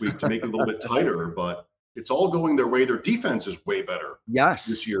this week to make it a little bit tighter, but it's all going their way. Their defense is way better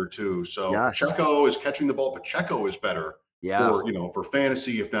this year too. So Pacheco is catching the ball. Pacheco is better for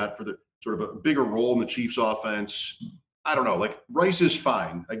fantasy, if not for the sort of a bigger role in the Chiefs offense. I don't know. Like Rice is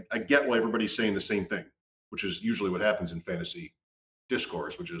fine. I get why everybody's saying the same thing, which is usually what happens in fantasy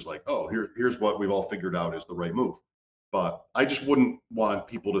discourse, which is like, oh, here's what we've all figured out is the right move. But I just wouldn't want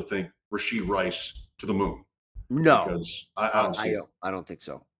people to think Rashee Rice to the moon. No, because I don't see it. I don't think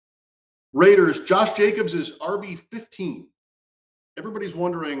so. Raiders, Josh Jacobs is RB 15. Everybody's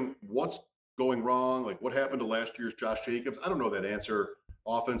wondering what's going wrong. Like what happened to last year's Josh Jacobs? I don't know that answer.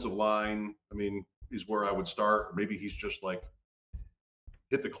 Offensive line, is where I would start. Maybe he's just like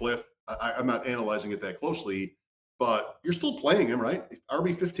hit the cliff. I'm not analyzing it that closely, but you're still playing him, right?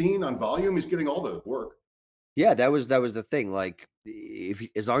 RB 15 on volume, he's getting all the work. Yeah, that was the thing. Like,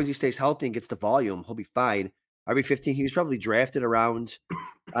 as long as he stays healthy and gets the volume, he'll be fine. RB 15, he was probably drafted around,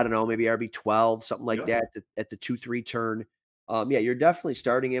 I don't know, maybe RB 12, something like that at the 2-3 turn. Yeah, you're definitely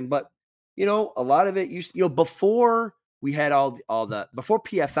starting him, but a lot of it before we had before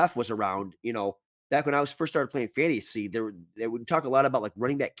PFF was around, back when I was first started playing fantasy, they would talk a lot about like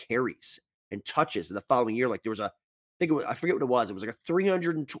running back carries and touches in the following year. Like there was I forget what it was. It was like a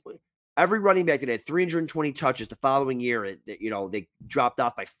 320. Every running back that had 320 touches the following year, they dropped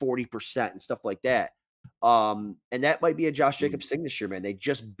off by 40% and stuff like that. And that might be a Josh Jacobs thing this year, man. They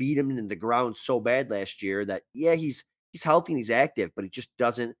just beat him in the ground so bad last year that he's healthy and he's active, but he just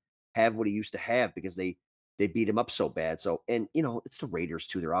doesn't have what he used to have because they beat him up so bad. So, and it's the Raiders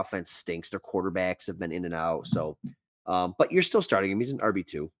too. Their offense stinks. Their quarterbacks have been in and out. So, but you're still starting him. He's an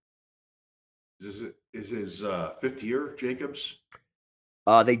RB2. Is his fifth year, Jacobs?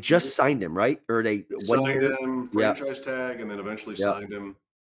 They just signed him, right? Or they signed him, franchise tag, and then eventually signed him.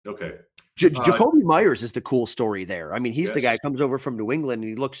 Okay. Jacoby Myers is the cool story there. I mean, he's the guy who comes over from New England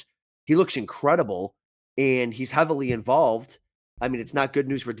and he looks incredible and he's heavily involved. I mean, it's not good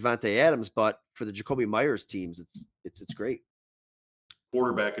news for Devontae Adams, but for the Jacoby Myers teams, it's great.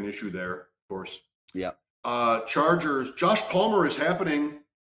 Quarterback an issue there, of course. Yeah. Chargers, Josh Palmer is happening.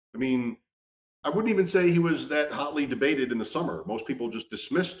 I mean, I wouldn't even say he was that hotly debated in the summer. Most people just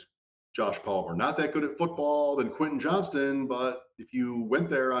dismissed Josh Palmer. Not that good at football than Quentin Johnston, but if you went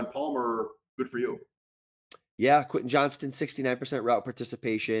there on Palmer, good for you. Yeah, Quentin Johnston, 69% route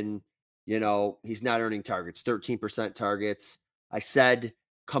participation. He's not earning targets, 13% targets. I said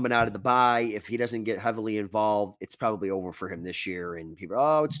coming out of the bye, if he doesn't get heavily involved, it's probably over for him this year. And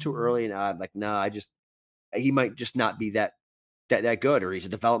people, it's too early. And I'm like, nah, he might just not be that good, or he's a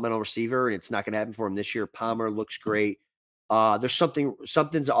developmental receiver and it's not going to happen for him this year. Palmer looks great. There's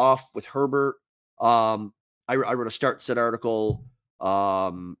something's off with Herbert. I wrote a start sit article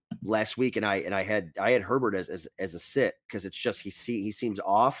last week and I had Herbert as a sit because it's just he seems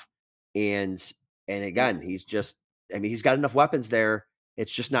off and again he's got enough weapons there.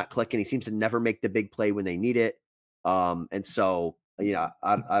 It's just not clicking. He seems to never make the big play when they need it. And so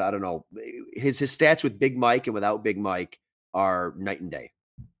I don't know. His stats with Big Mike and without Big Mike are night and day.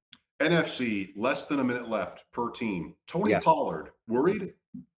 NFC, less than a minute left per team. Tony Yes. Pollard, worried?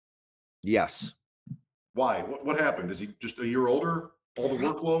 Yes. Why? What happened? Is he just a year older? All the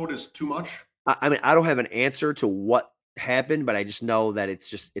workload is too much? I mean, I don't have an answer to what happened, but I just know that it's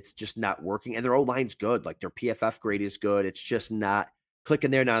just not working. And their old line's good. Like their PFF grade is good. It's just not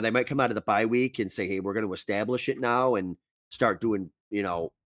clicking there now. They might come out of the bye week and say, hey, we're going to establish it now and start doing,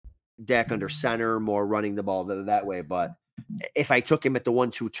 Dak under center, more running the ball that way. But if I took him at the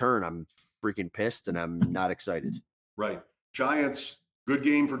 1-2 turn, I'm freaking pissed and I'm not excited. Right. Giants, good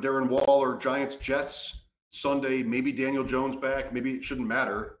game for Darren Waller. Giants, Jets, Sunday, maybe Daniel Jones back. Maybe it shouldn't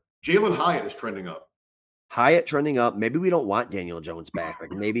matter. Jalen Hyatt is trending up. Hyatt trending up. Maybe we don't want Daniel Jones back.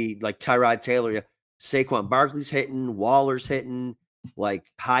 Like maybe like Tyrod Taylor, Saquon Barkley's hitting, Waller's hitting,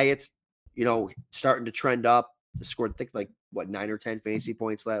 like Hyatt's, starting to trend up. Scored, I think, like what 9 or 10 fantasy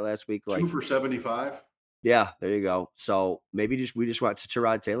points last week. Like 2 for 75. Yeah, there you go. So maybe we just want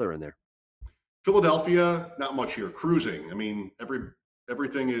Tyrod Taylor in there. Philadelphia, not much here. Cruising. I mean,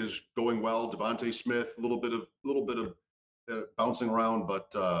 everything is going well. Devontae Smith, a little bit of bouncing around,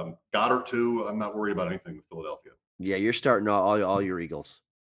 but Goddard too. I'm not worried about anything with Philadelphia. Yeah, you're starting all your Eagles.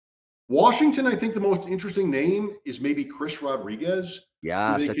 Washington, I think the most interesting name is maybe Chris Rodriguez.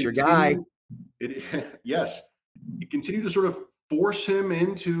 Yeah, that's your guy. Yes, you continue to sort of force him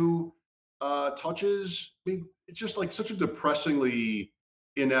into touches. I mean, it's just like such a depressingly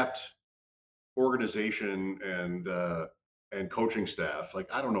inept organization and coaching staff. Like,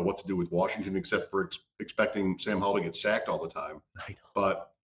 I don't know what to do with Washington except for expecting Sam Howell to get sacked all the time. I know.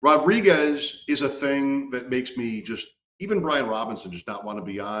 But Rodriguez is a thing that makes me just, even Brian Robinson, just not want to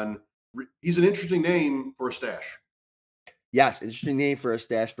be on. He's an interesting name for a stash. Yes, interesting name for a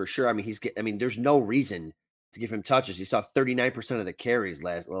stash for sure. I mean, there's no reason to give him touches. He saw 39% of the carries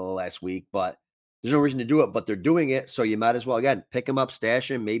last week, but there's no reason to do it. But they're doing it, so you might as well again pick him up, stash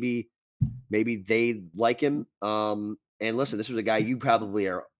him. Maybe they like him. And listen, this was a guy you probably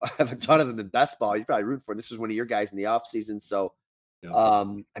have a ton of him in best ball. You're probably rooting for. This was one of your guys in the offseason. So, Yeah.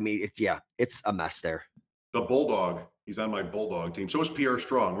 I mean, it's a mess there. The Bulldog, he's on my Bulldog team. So is Pierre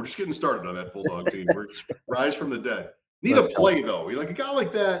Strong. We're just getting started on that Bulldog team. We're rise from the dead. Need a play though. Like a guy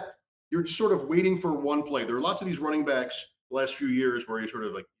like that, you're just sort of waiting for one play. There are lots of these running backs the last few years where you sort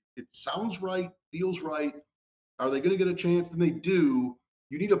of like, it sounds right, feels right. Are they going to get a chance? Then they do.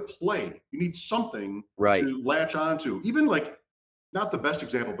 You need a play. You need something to latch onto. Even like, not the best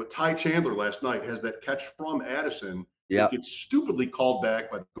example, but Ty Chandler last night has that catch from Addison. Yeah, it gets stupidly called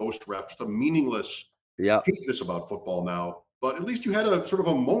back by the ghost ref. Just a meaningless. Yeah, hate this about football now. But at least you had a sort of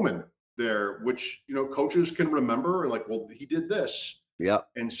a moment there, which coaches can remember. Like, well, he did this. Yeah.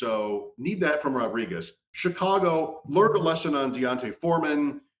 And so need that from Rodriguez. Chicago learned a lesson on Deontay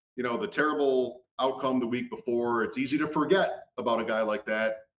Foreman. The terrible outcome the week before. It's easy to forget about a guy like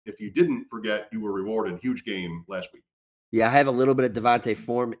that. If you didn't forget, you were rewarded. Huge game last week. Yeah, I have a little bit of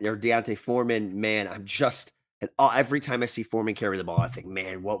Deontay Foreman. Man, I'm just every time I see Foreman carry the ball, I think,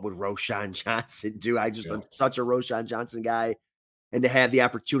 man, what would Roschon Johnson do? I'm such a Roschon Johnson guy. And to have the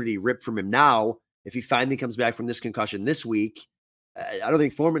opportunity ripped from him now, if he finally comes back from this concussion this week, I don't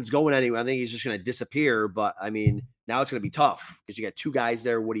think Foreman's going anywhere. I think he's just going to disappear. But I mean, now it's going to be tough because you got two guys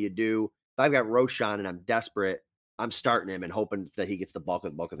there. What do you do? If I've got Roschon and I'm desperate, I'm starting him and hoping that he gets the bulk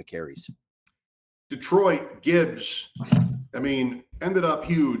of the carries. Detroit, Gibbs, I mean, ended up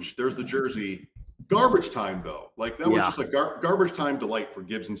huge. There's the jersey. Garbage time, though. Like, that was just a garbage time delight for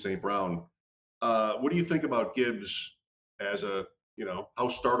Gibbs and St. Brown. What do you think about Gibbs as a, how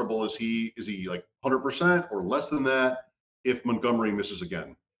startable is he? Is he like 100% or less than that if Montgomery misses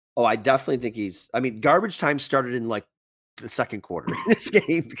again? Oh, I definitely think garbage time started in like the second quarter in this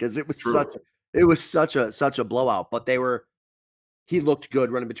game because it was such a blowout. But he looked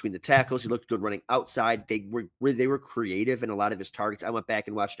good running between the tackles. He looked good running outside. They were creative in a lot of his targets. I went back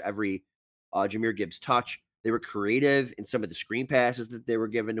and watched every Jahmyr Gibbs touch. They were creative in some of the screen passes that they were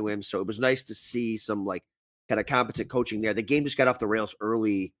given to him. So it was nice to see some like kind of competent coaching there. The game just got off the rails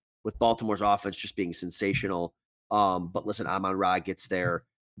early with Baltimore's offense just being sensational. But listen, Amon-Ra gets there.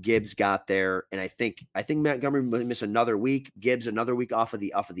 Gibbs got there, and I think Montgomery will miss another week. Gibbs another week off of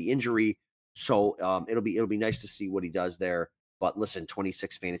the injury. So it'll be nice to see what he does there. But listen,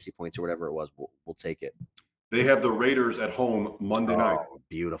 26 fantasy points or whatever it was, we'll take it. They have the Raiders at home Monday night.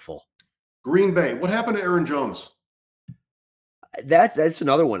 Beautiful. Green Bay. What happened to Aaron Jones? That's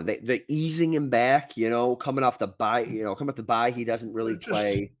another one. They easing him back, coming off the bye. He doesn't really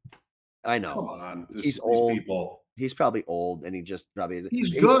play. I know. Come on, he's old. People. He's probably old, and he just probably isn't.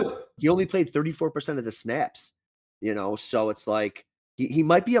 He's good. He only played 34% of the snaps. So it's like he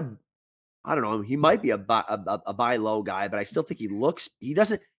might be I don't know. He might be a buy low guy, but I still think he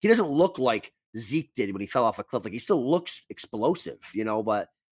doesn't look like Zeke did when he fell off a cliff. Like he still looks explosive, but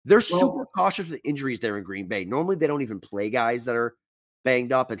they're super Well, cautious with the injuries there in Green Bay. Normally they don't even play guys that are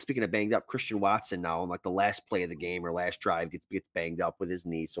banged up. And speaking of banged up, Christian Watson now on like the last play of the game or last drive gets banged up with his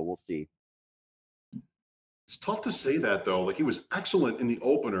knee. So we'll see. it's tough to say that though. Like he was excellent in the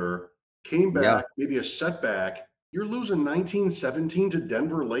opener, came Yeah, back, maybe a setback. You're losing 19-17 to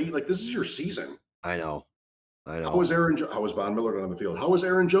Denver late. Like this is your season. I know. I How know. was How was Von Miller not on the field? How was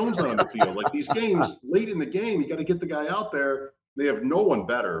Aaron Jones not on the field? Like these games late in the game, you got to get the guy out there. They have no one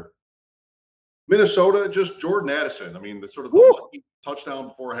better. Minnesota, just Jordan Addison. I mean, the sort of the Woo! lucky touchdown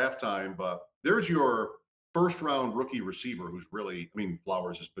before halftime, but there's your first round rookie receiver who's really, I mean,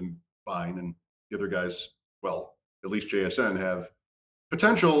 Flowers has been fine, and the other guys, well, at least JSN have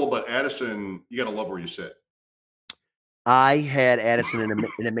potential, but Addison, you got to love where you sit. I had Addison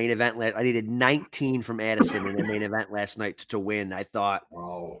in a main event. I needed 19 from Addison in a main event last night to win. I thought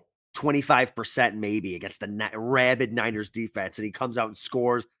Wow. 25% maybe against the rabid Niners defense, and he comes out and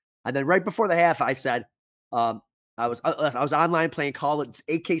scores. And then right before the half, I said, I was online playing Call of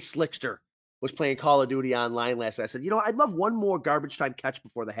AK Slickster was playing Call of Duty online last night. I said, I'd love one more garbage time catch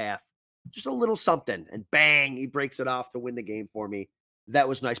before the half, just a little something. And bang, he breaks it off to win the game for me. That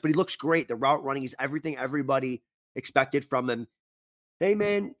was nice, but he looks great. The route running is everything everybody expected from him. Hey,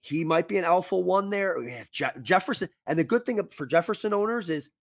 man, he might be an alpha one there. Jefferson. And the good thing for Jefferson owners is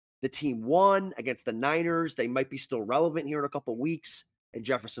the team won against the Niners. They might be still relevant here in a couple weeks, and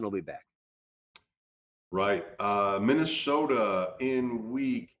Jefferson will be back. Right. Minnesota in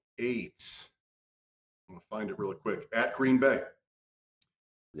week 8. I'm going to find it really quick. At Green Bay.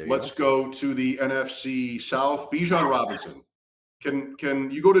 Let's go to the NFC South. Bijan Robinson.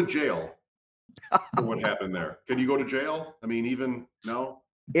 Can you go to jail for what happened there? Can you go to jail? I mean, even no.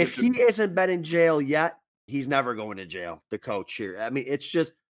 If he hasn't been in jail yet, he's never going to jail. The coach here. I mean, it's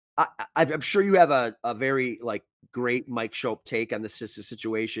just. I'm sure you have a very great Mike Shope take on this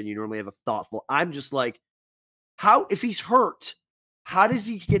situation. You normally have a thoughtful. I'm just like, how if he's hurt, how does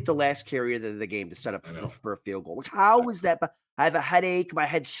he get the last carry of the game to set up for a field goal? Like, how is that? I have a headache. My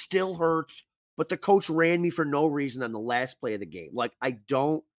head still hurts. But the coach ran me for no reason on the last play of the game. Like, I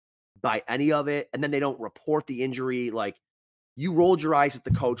don't buy any of it. And then they don't report the injury. Like, you rolled your eyes at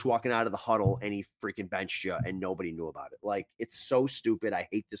the coach walking out of the huddle and he freaking benched you and nobody knew about it. Like, it's so stupid. I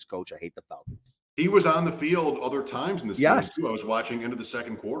hate this coach. I hate the Falcons. He was on the field other times in this game Yes. too. I was watching into the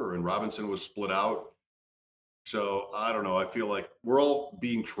second quarter and Robinson was split out. So I don't know. I feel like we're all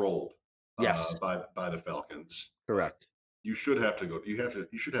being trolled Yes. by the Falcons. Correct. You should have to go. You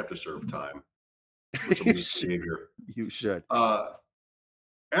should have to serve time for some of this behavior. You should.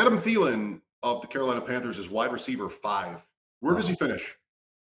 Adam Thielen of the Carolina Panthers is wide receiver 5. Where does he finish?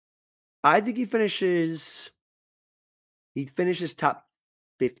 I think he finishes top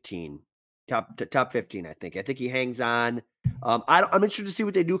 15. Top 15, I think. I think he hangs on. I'm interested to see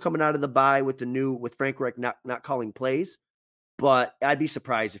what they do coming out of the bye with Frank Reich not calling plays. But I'd be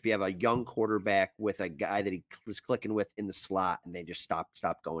surprised if you have a young quarterback with a guy that he was clicking with in the slot and they just stop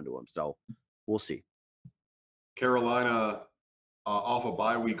going to him. So we'll see. Carolina off a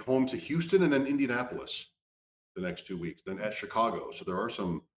bye week, home to Houston and then Indianapolis the next 2 weeks, then at Chicago. So there is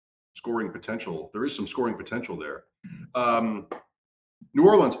some scoring potential there. New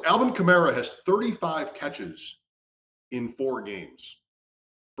Orleans, Alvin Kamara has 35 catches in 4 games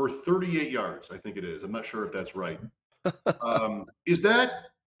for 38 yards, I think it is. I'm not sure if that's right. Is that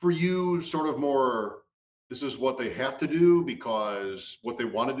for you sort of more, this is what they have to do because what they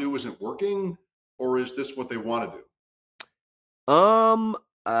want to do isn't working? Or is this what they want to do?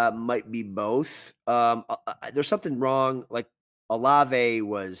 Might be both. There's something wrong. Like Olave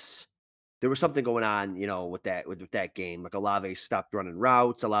there was something going on, with that game. Like Olave stopped running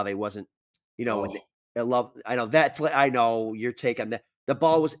routes. Olave wasn't, Oh, I know that. I know your take on that. The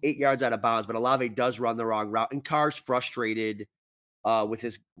ball was 8 yards out of bounds, but Olave does run the wrong route, and Carr's frustrated with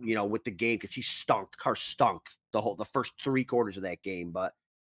his, with the game because he stunk. Carr stunk the first 3 quarters of that game, but.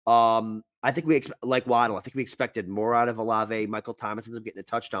 I think like Waddle. I think we expected more out of Olave. Michael Thomas ends up getting a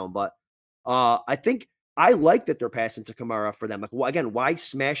touchdown, but I think I like that they're passing to Kamara for them. Like, again, why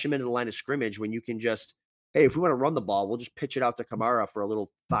smash him into the line of scrimmage when you can just, hey, if we want to run the ball, we'll just pitch it out to Kamara for a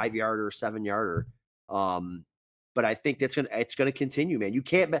little 5-yarder, 7-yarder. But I think it's gonna continue, man. You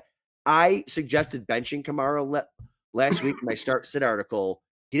can't. I suggested benching Kamara last week in my start-sit article.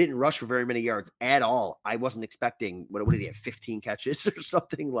 He didn't rush for very many yards at all. I wasn't expecting, what did he have, 15 catches or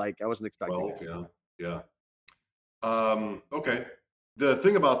something? Like, I wasn't expecting 12, yeah. Okay. The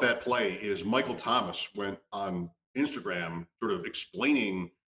thing about that play is Michael Thomas went on Instagram sort of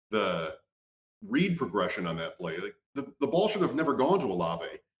explaining the read progression on that play. Like the ball should have never gone to Olave.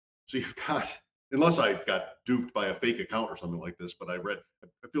 So you've got, unless I got duped by a fake account or something like this, but I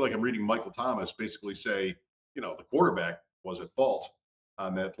feel like I'm reading Michael Thomas basically say, the quarterback was at fault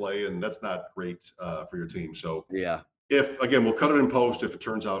on that play, and that's not great for your team. So Yeah. if, again, we'll cut it in post if it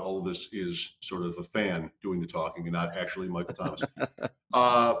turns out all of this is sort of a fan doing the talking and not actually Michael Thomas.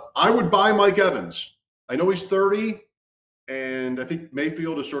 I would buy Mike Evans. I know he's 30, and I think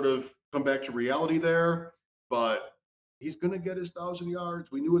Mayfield has sort of come back to reality there, but he's going to get his 1,000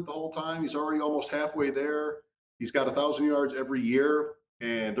 yards. We knew it the whole time. He's already almost halfway there. He's got 1,000 yards every year,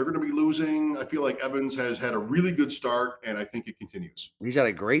 and they're going to be losing. I feel like Evans has had a really good start, and I think it continues. He's had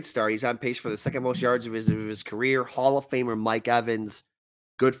a great start. He's on pace for the second most yards of his career. Hall of Famer Mike Evans.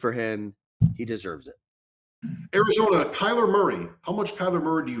 Good for him. He deserves it. Arizona, Kyler Murray. How much Kyler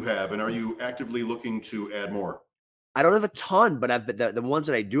Murray do you have, and are you actively looking to add more? I don't have a ton, but I've been the ones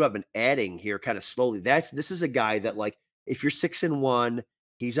that I do, I've been adding here kind of slowly. This is a guy that, like, if you're 6-1,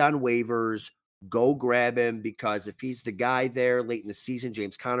 he's on waivers, go grab him, because if he's the guy there late in the season,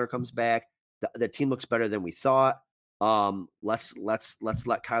 James Conner comes back, the team looks better than we thought. Let's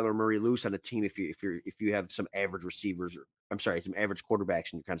let Kyler Murray loose on a team if you have some average receivers, or I'm sorry, some average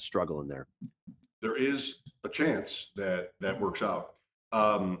quarterbacks, and you're kind of struggling there. There is a chance that works out.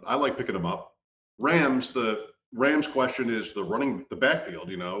 I like picking them up. The Rams question is the backfield,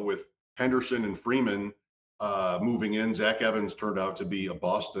 with Henderson and Freeman moving in. Zach Evans turned out to be a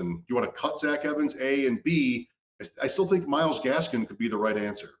bust. And you want to cut Zach Evans, A, and B, I still think Myles Gaskin could be the right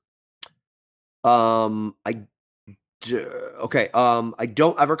answer. Okay. I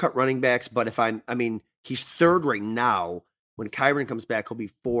don't ever cut running backs, but he's third right now. When Kyren comes back, he'll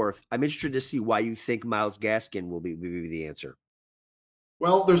be fourth. I'm interested to see why you think Myles Gaskin will be the answer.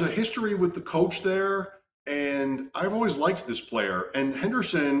 Well, there's a history with the coach there, and I've always liked this player. And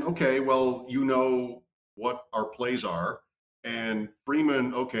Henderson, okay, well, what our plays are. And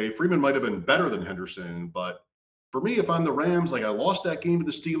Freeman, okay, Freeman might have been better than Henderson, but for me, if I'm the Rams, like I lost that game to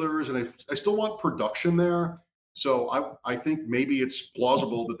the Steelers, and I still want production there. So I think maybe it's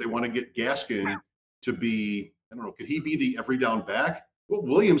plausible that they want to get Gaskin to be, I don't know, could he be the every down back? Well,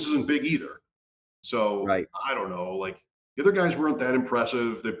 Williams isn't big either. So Right. I don't know. Like the other guys weren't that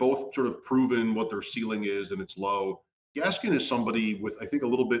impressive. They've both sort of proven what their ceiling is, and it's low. Gaskin is somebody with, I think, a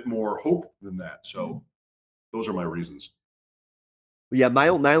little bit more hope than that. So those are my reasons. Yeah, my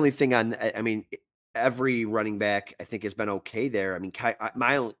only thing every running back I think has been okay there.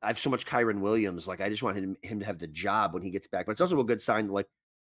 I have so much Kyren Williams. Like, I just want him to have the job when he gets back. But it's also a good sign. Like,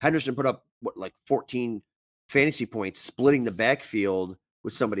 Henderson put up 14 fantasy points, splitting the backfield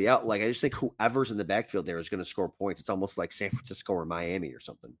with somebody else. Like, I just think whoever's in the backfield there is going to score points. It's almost like San Francisco or Miami or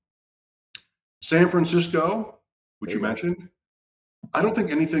something. San Francisco, which you go. mentioned, I don't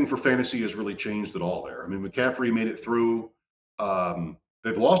think anything for fantasy has really changed at all there. I mean, McCaffrey made it through.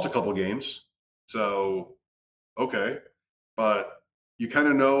 They've lost a couple games, so okay, but you kind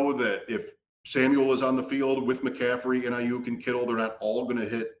of know that if Samuel is on the field with McCaffrey and Ayuk and Kittle, they're not all going to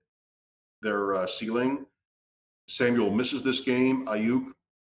hit their ceiling. Samuel misses this game. Ayuk,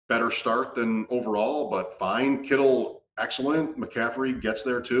 better start than overall, but fine. Kittle, excellent. McCaffrey gets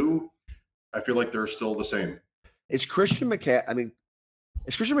there too. I feel like they're still the same. Is Christian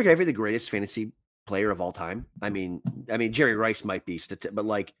McCaffrey the greatest fantasy player of all time? I mean, Jerry Rice might be, but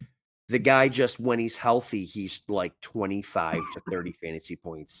like the guy, just when he's healthy, he's like 25 to 30 fantasy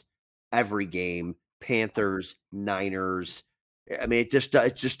points every game. Panthers, Niners. I mean, it just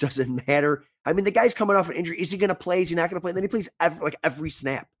doesn't matter. I mean, the guy's coming off an injury. Is he going to play? Is he not going to play? And then he plays every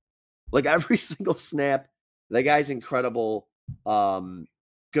snap, like every single snap. The guy's incredible.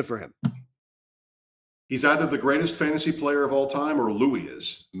 Good for him. He's either the greatest fantasy player of all time or Louis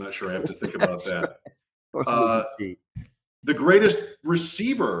is. I'm not sure. I have to think about that. The greatest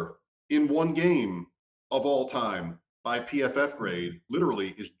receiver in one game of all time by PFF grade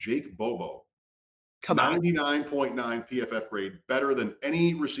literally is Jake Bobo. Come on. 99.9 PFF grade, better than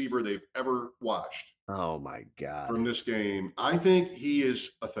any receiver they've ever watched. Oh my God. From this game. I think he is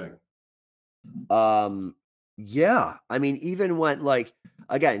a thing. Yeah. I mean, even when, like,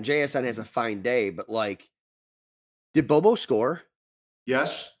 again, JSN has a fine day, but like, did Bobo score?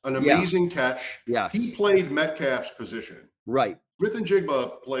 Yes, an amazing catch. Yes. He played Metcalf's position. Right.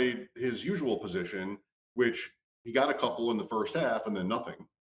 Smith-Njigba played his usual position, which he got a couple in the first half and then nothing.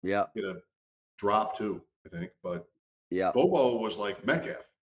 Yeah. He had a drop too, I think. But yeah, Bobo was like Metcalf.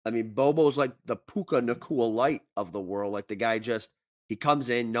 I mean, Bobo's like the Puka Nacua Light of the world. Like, the guy he comes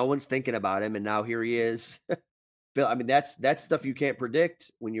in, no one's thinking about him, and now here he is. I mean, that's stuff you can't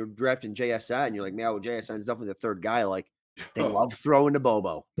predict when you're drafting JSN. You're like, man, JSN is definitely the third guy. Like, they love throwing to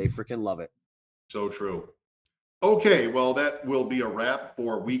Bobo. They freaking love it. So true. Okay, well, that will be a wrap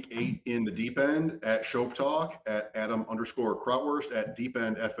for week 8 in the deep end at Shope Talk, at Adam_Krautwurst, at Deep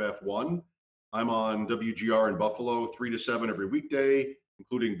End FF1. I'm on WGR in Buffalo, 3 to 7 every weekday,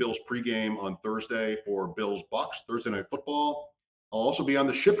 including Bills pregame on Thursday for Bills Bucks, Thursday Night Football. I'll also be on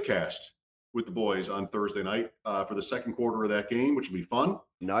the Shipcast with the boys on Thursday night for the second quarter of that game, which will be fun.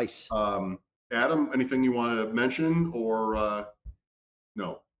 Nice. Adam, anything you want to mention or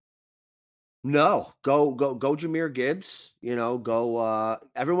no? No, go Jameer Gibbs. You know, go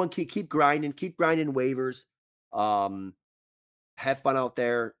everyone keep grinding, waivers. Um, have fun out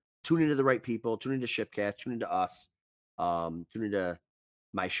there. Tune into the right people, tune into Shipcast, tune into us, tune into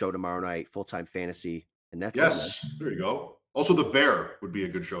my show tomorrow night, Full Time Fantasy. And that's it, man. Yes, there you go. Also, The Bear would be a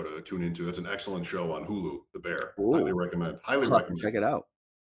good show to tune into. That's an excellent show on Hulu, The Bear. Highly Ooh, recommend. I'll Highly have to recommend. check it out.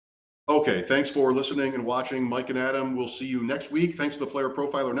 Okay, thanks for listening and watching. Mike and Adam, we'll see you next week. Thanks to the Player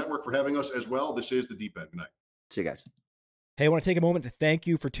Profiler Network for having us as well. This is The Deep End. Good night. See you guys. Hey, I want to take a moment to thank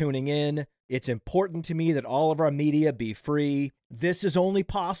you for tuning in. It's important to me that all of our media be free. This is only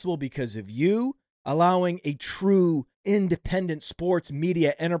possible because of you allowing a true independent sports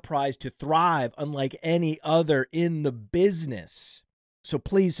media enterprise to thrive unlike any other in the business. So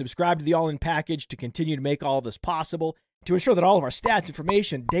please subscribe to the All In Package to continue to make all of this possible, to ensure that all of our stats,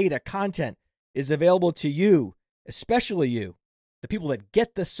 information, data, content is available to you, especially you, the people that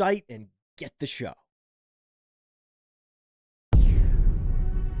get the site and get the show.